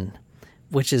insertion,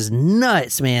 which is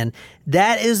nuts, man.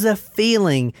 That is the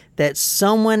feeling that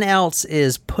someone else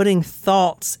is putting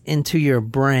thoughts into your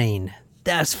brain.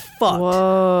 That's fucked.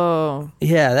 Whoa.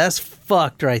 Yeah, that's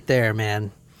fucked right there,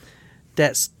 man.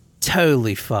 That's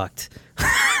totally fucked.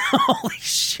 Holy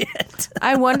shit.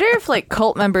 I wonder if like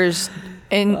cult members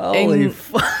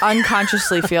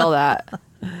unconsciously feel that.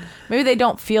 Maybe they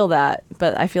don't feel that,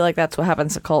 but I feel like that's what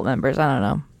happens to cult members. I don't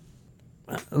know.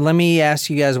 Let me ask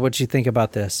you guys what you think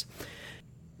about this.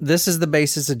 This is the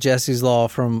basis of Jesse's Law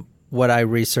from what I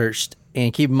researched.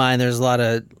 And keep in mind, there's a lot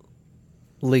of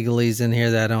legalese in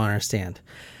here that I don't understand.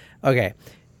 Okay.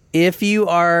 If you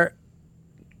are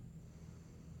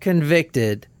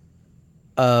convicted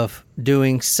of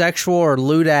doing sexual or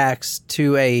lewd acts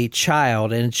to a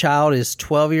child, and a child is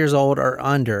 12 years old or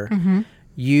under,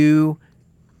 you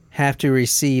have to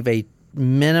receive a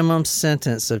minimum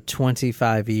sentence of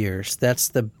 25 years. That's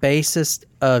the basis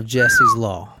of Jesse's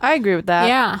Law. I agree with that.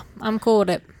 Yeah, I'm cool with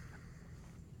it.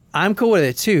 I'm cool with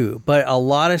it too, but a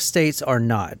lot of states are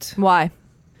not. Why?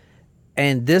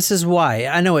 And this is why.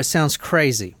 I know it sounds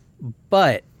crazy,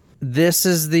 but this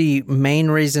is the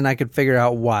main reason I could figure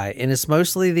out why. And it's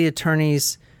mostly the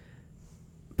attorneys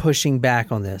pushing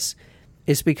back on this.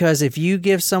 It's because if you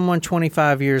give someone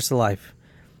 25 years to life,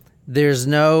 there's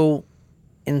no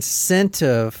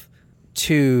incentive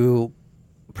to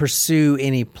pursue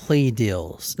any plea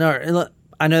deals. No,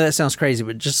 I know that sounds crazy,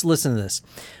 but just listen to this.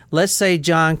 Let's say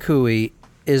John Cooey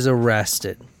is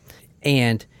arrested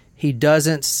and he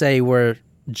doesn't say where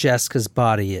Jessica's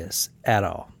body is at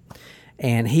all.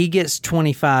 And he gets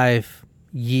 25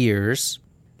 years.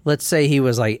 Let's say he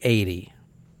was like 80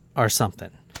 or something.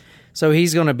 So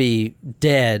he's going to be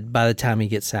dead by the time he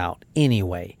gets out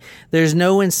anyway. There's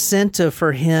no incentive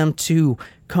for him to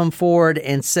come forward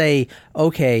and say,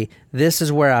 okay, this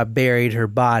is where I buried her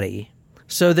body.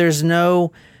 So there's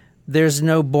no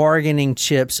bargaining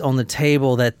chips on the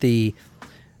table that the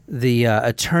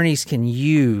attorneys can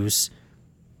use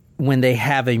when they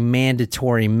have a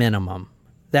mandatory minimum.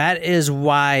 That is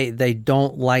why they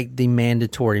don't like the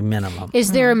mandatory minimum.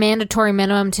 Is there a mandatory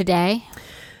minimum today?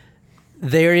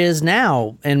 There is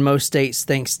now in most states,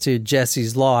 thanks to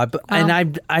Jesse's Law.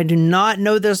 And I do not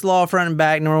know this law front and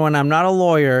back. Number one, I'm not a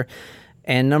lawyer.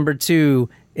 And number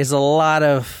two, it's a lot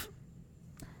of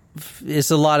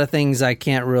things I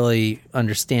can't really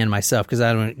understand myself because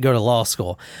I don't go to law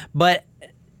school. But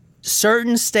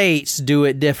certain states do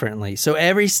it differently. So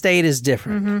every state is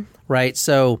different, right?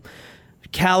 So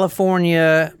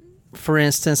California, for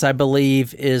instance, I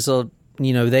believe is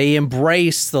they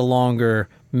embrace the longer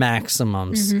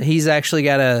maximums. He's actually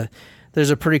got there's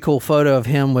a pretty cool photo of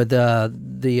him with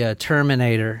the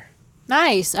Terminator.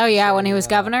 Nice. Oh yeah, when he was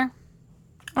governor.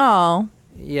 Oh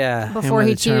yeah. Before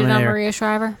he cheated on Maria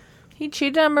Shriver. He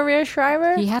cheated on Maria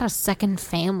Shriver? He had a second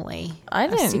family. I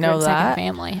didn't know that. Second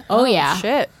family. Oh yeah.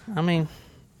 Shit. I mean,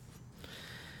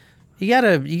 you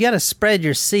gotta spread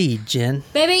your seed, Jen.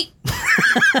 Baby.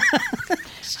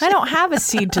 I don't have a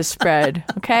seed to spread.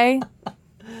 Okay.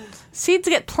 Seeds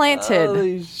get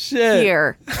planted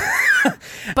here.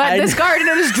 But this garden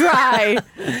is dry.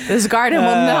 This garden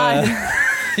will not.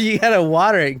 You gotta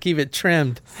water it and keep it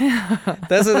trimmed.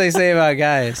 That's what they say about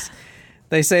guys.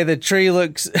 They say the tree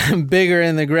looks bigger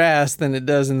in the grass than it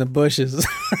does in the bushes.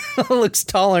 It looks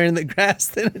taller in the grass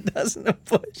than it does in the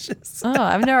bushes. Oh,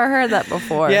 I've never heard that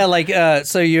before. Yeah, like,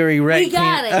 so you're erect. We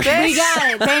got it. We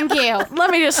got it. Thank you. Let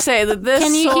me just say that this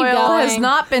soil has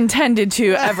not been tended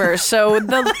to ever. So it's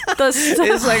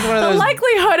like one of those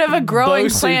likelihood of a growing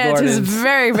plant gardens. Is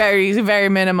very, very, very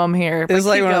minimum here. It's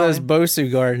like one of those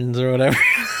Bosu gardens or whatever.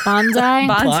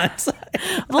 Bonsai.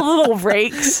 The little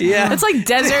rakes. Yeah. It's like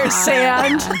desert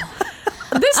sand.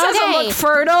 This doesn't look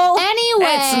fertile. Anyway.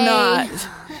 It's not.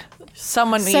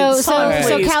 Someone needs.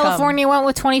 So California went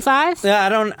with 25?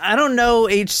 Yeah, I don't know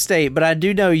each state, but I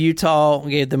do know Utah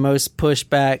gave the most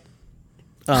pushback.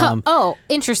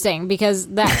 Interesting, because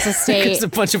that's a state. It's a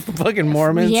bunch of fucking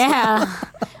Mormons. Yeah.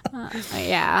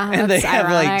 Yeah. And they have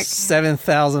ironic. like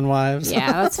 7,000 wives.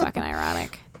 Yeah, that's fucking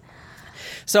ironic.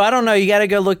 So I don't know. You got to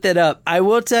go look that up. I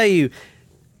will tell you,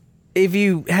 if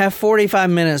you have 45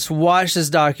 minutes, watch this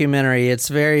documentary. It's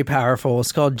very powerful.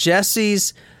 It's called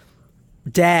Jesse's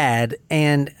Dad.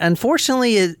 And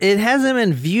unfortunately, it hasn't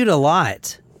been viewed a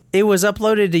lot. It was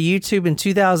uploaded to YouTube in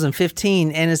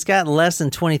 2015, and it's got less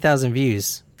than 20,000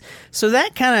 views. So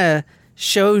that kind of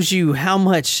shows you how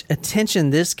much attention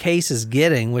this case is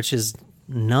getting, which is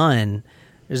none.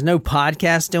 There's no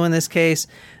podcast doing this case.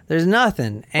 There's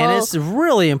nothing. And it's a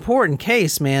really important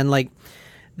case, man. Like,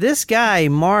 this guy,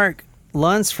 Mark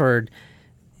Lunsford,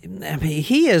 I mean,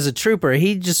 he is a trooper.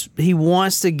 He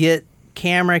wants to get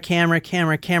camera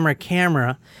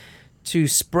to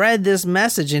spread this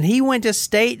message. And he went to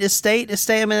state to state to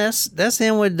state. I mean, that's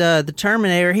him with the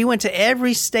Terminator. He went to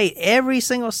every state, every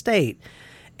single state.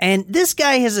 And this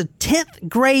guy has a 10th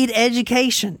grade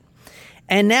education.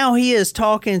 And now he is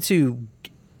talking to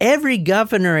every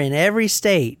governor in every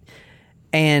state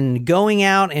and going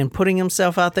out and putting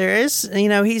himself out there.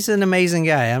 He's an amazing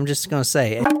guy. I'm just going to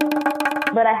say it.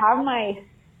 But I have my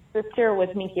sister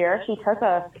with me here. She took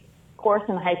a course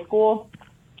in high school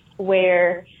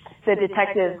where the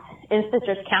detectives in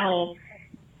Citrus County.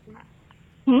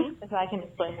 If I can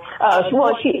explain.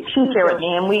 She's here with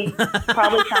me, and we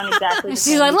probably sound exactly.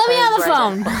 She's like, "Let me on the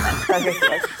phone.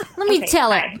 Let me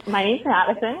tell it." My name's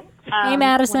Madison. Hey,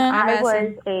 Madison. When I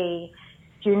was a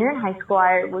junior in high school,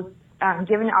 I was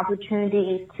given an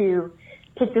opportunity to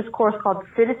take this course called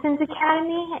Citizens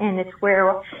Academy, and it's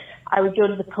where I would go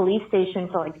to the police station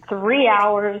for like 3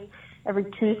 hours every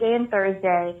Tuesday and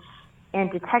Thursday,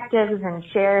 and detectives and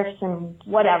sheriffs and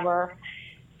whatever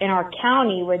in our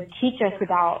county would teach us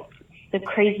about the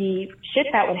crazy shit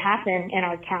that would happen in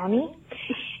our county.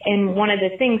 And one of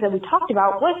the things that we talked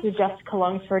about was the Jessica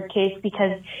Lunsford case,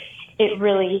 because it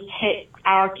really hit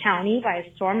our county by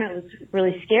a storm. It was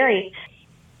really scary.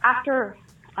 After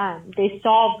they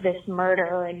solved this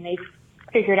murder and they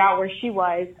figured out where she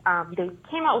was, they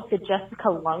came out with the Jessica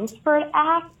Lunsford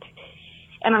Act.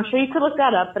 And I'm sure you could look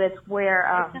that up, but it's where...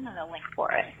 I'll send a link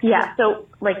for it. Yeah, so,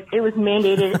 it was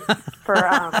mandated for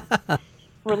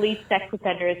released sex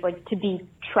offenders, to be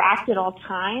tracked at all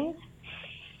times.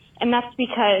 And that's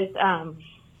because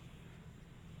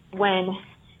when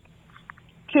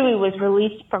Chewy was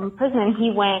released from prison,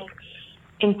 he went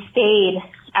and stayed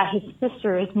at his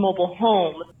sister's mobile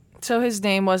home. So his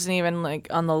name wasn't even,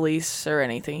 on the lease or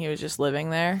anything. He was just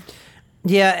living there?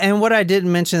 Yeah, and what I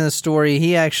didn't mention in the story,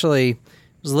 he actually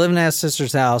was living at his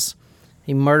sister's house.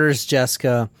 He murders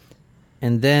Jessica,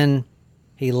 and then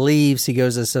he leaves. He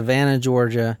goes to Savannah,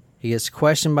 Georgia. He gets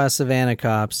questioned by Savannah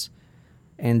cops,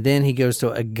 and then he goes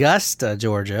to Augusta,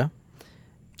 Georgia.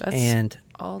 That's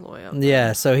all the way up there.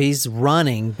 Yeah, so he's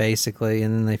running, basically,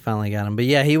 and then they finally got him. But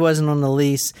yeah, he wasn't on the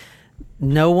lease.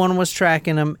 No one was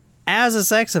tracking him as a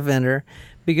sex offender,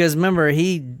 because remember,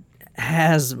 he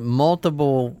has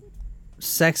multiple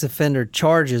sex offender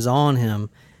charges on him.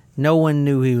 No one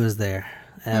knew he was there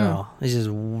at all. He's just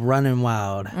running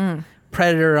wild.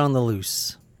 Predator on the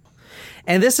loose.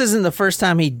 And this isn't the first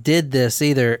time he did this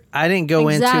either. I didn't go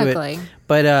into it.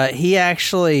 But he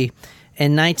actually,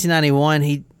 in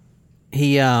 1991,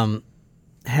 he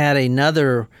had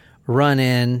another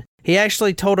run-in. He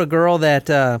actually told a girl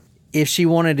that if she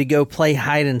wanted to go play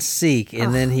hide and seek,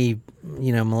 and then he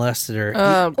molested her.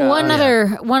 Oh,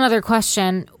 God. One other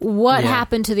question. What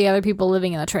happened to the other people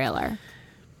living in the trailer?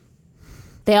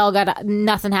 They all got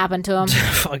nothing happened to them.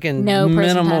 Fucking no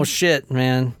minimal time. shit,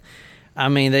 man. I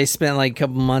mean, they spent a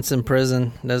couple months in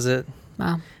prison. Does it?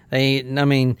 Wow.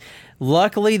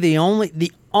 Luckily, the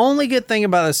only good thing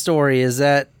about the story is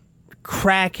that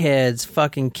crackheads'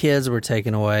 fucking kids were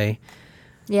taken away.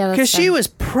 Yeah, because she was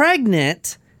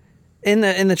pregnant in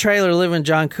the trailer living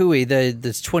John Cooey,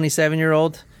 this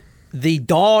 27-year-old. The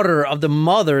daughter of the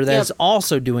mother that's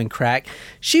also doing crack.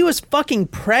 She was fucking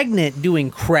pregnant doing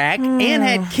crack and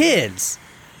had kids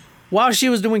while she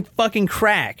was doing fucking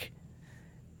crack.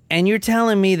 And you're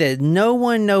telling me that no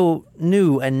one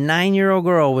knew a 9-year-old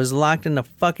girl was locked in the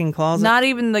fucking closet? Not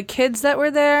even the kids that were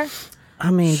there?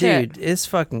 I mean, dude, it's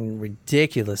fucking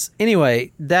ridiculous.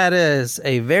 Anyway, that is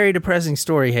a very depressing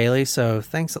story, Haley, so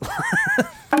thanks a lot.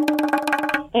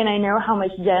 And I know how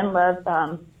much Jen loves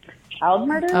child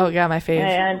murder. Oh, yeah, my favorite.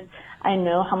 And I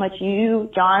know how much you,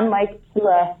 John, like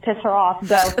to piss her off.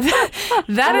 So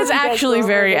that is actually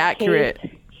very accurate.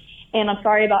 Case. And I'm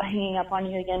sorry about hanging up on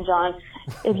you again, John.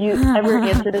 If you ever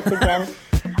answer this again,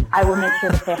 I will make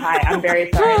sure to say hi. I'm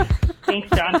very sorry. Thanks,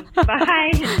 John.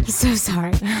 Bye. So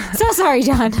sorry. So sorry,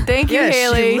 John. Thank you,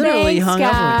 Haley. She literally hung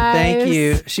up with me. Thank guys.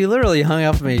 you. She literally hung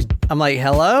up with me. I'm like,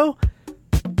 hello?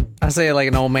 I say it like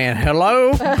an old man.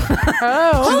 Hello?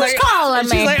 Who's calling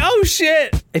me? She's like, oh,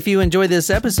 shit. If you enjoyed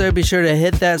this episode, be sure to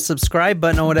hit that subscribe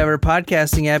button on whatever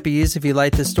podcasting app you use. If you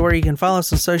like this story, you can follow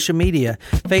us on social media,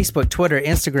 Facebook, Twitter,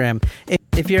 Instagram.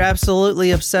 If you're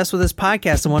absolutely obsessed with this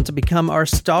podcast and want to become our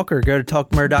stalker, go to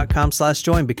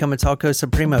talkmurder.com/join. Become a Talco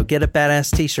Supremo. Get a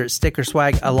badass t-shirt, sticker,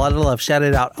 swag, a lot of love. Shout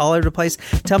it out all over the place.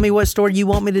 Tell me what story you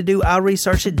want me to do. I'll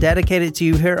research it, dedicate it to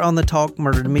you here on the Talk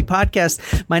Murder to Me podcast.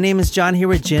 My name is John, here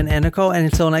with Jen and Nicole. And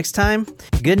until next time,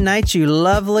 good night, you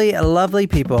lovely, lovely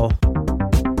people.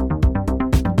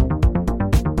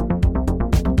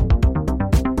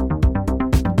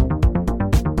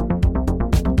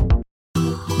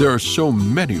 There are so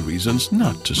many reasons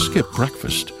not to skip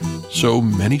breakfast. So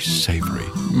many savory,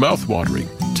 mouth-watering,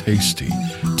 tasty,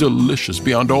 delicious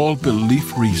beyond all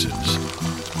belief reasons.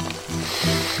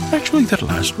 Actually, that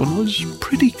last one was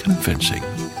pretty convincing.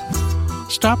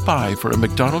 Stop by for a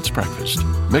McDonald's breakfast.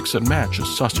 Mix and match a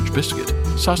sausage biscuit,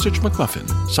 sausage McMuffin,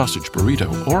 sausage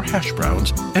burrito, or hash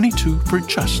browns, any two for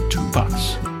just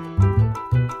 $2.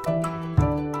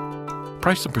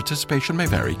 Price and participation may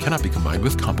vary, cannot be combined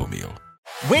with combo meal.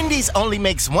 Wendy's only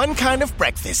makes one kind of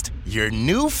breakfast, your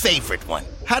new favorite one.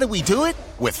 How do we do it?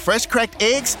 With fresh cracked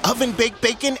eggs, oven-baked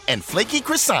bacon, and flaky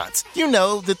croissants. You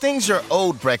know, the things your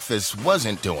old breakfast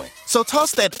wasn't doing. So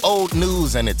toss that old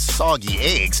news and its soggy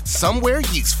eggs somewhere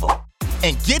useful.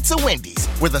 And get to Wendy's,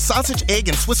 where the sausage, egg,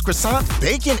 and Swiss croissant,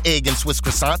 bacon, egg, and Swiss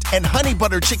croissant, and honey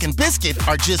butter chicken biscuit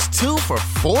are just 2 for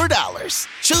 $4.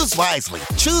 Choose wisely.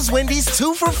 Choose Wendy's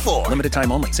 2 for $4. Limited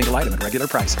time only. Single item at regular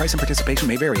price. Price and participation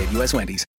may vary at U.S. Wendy's.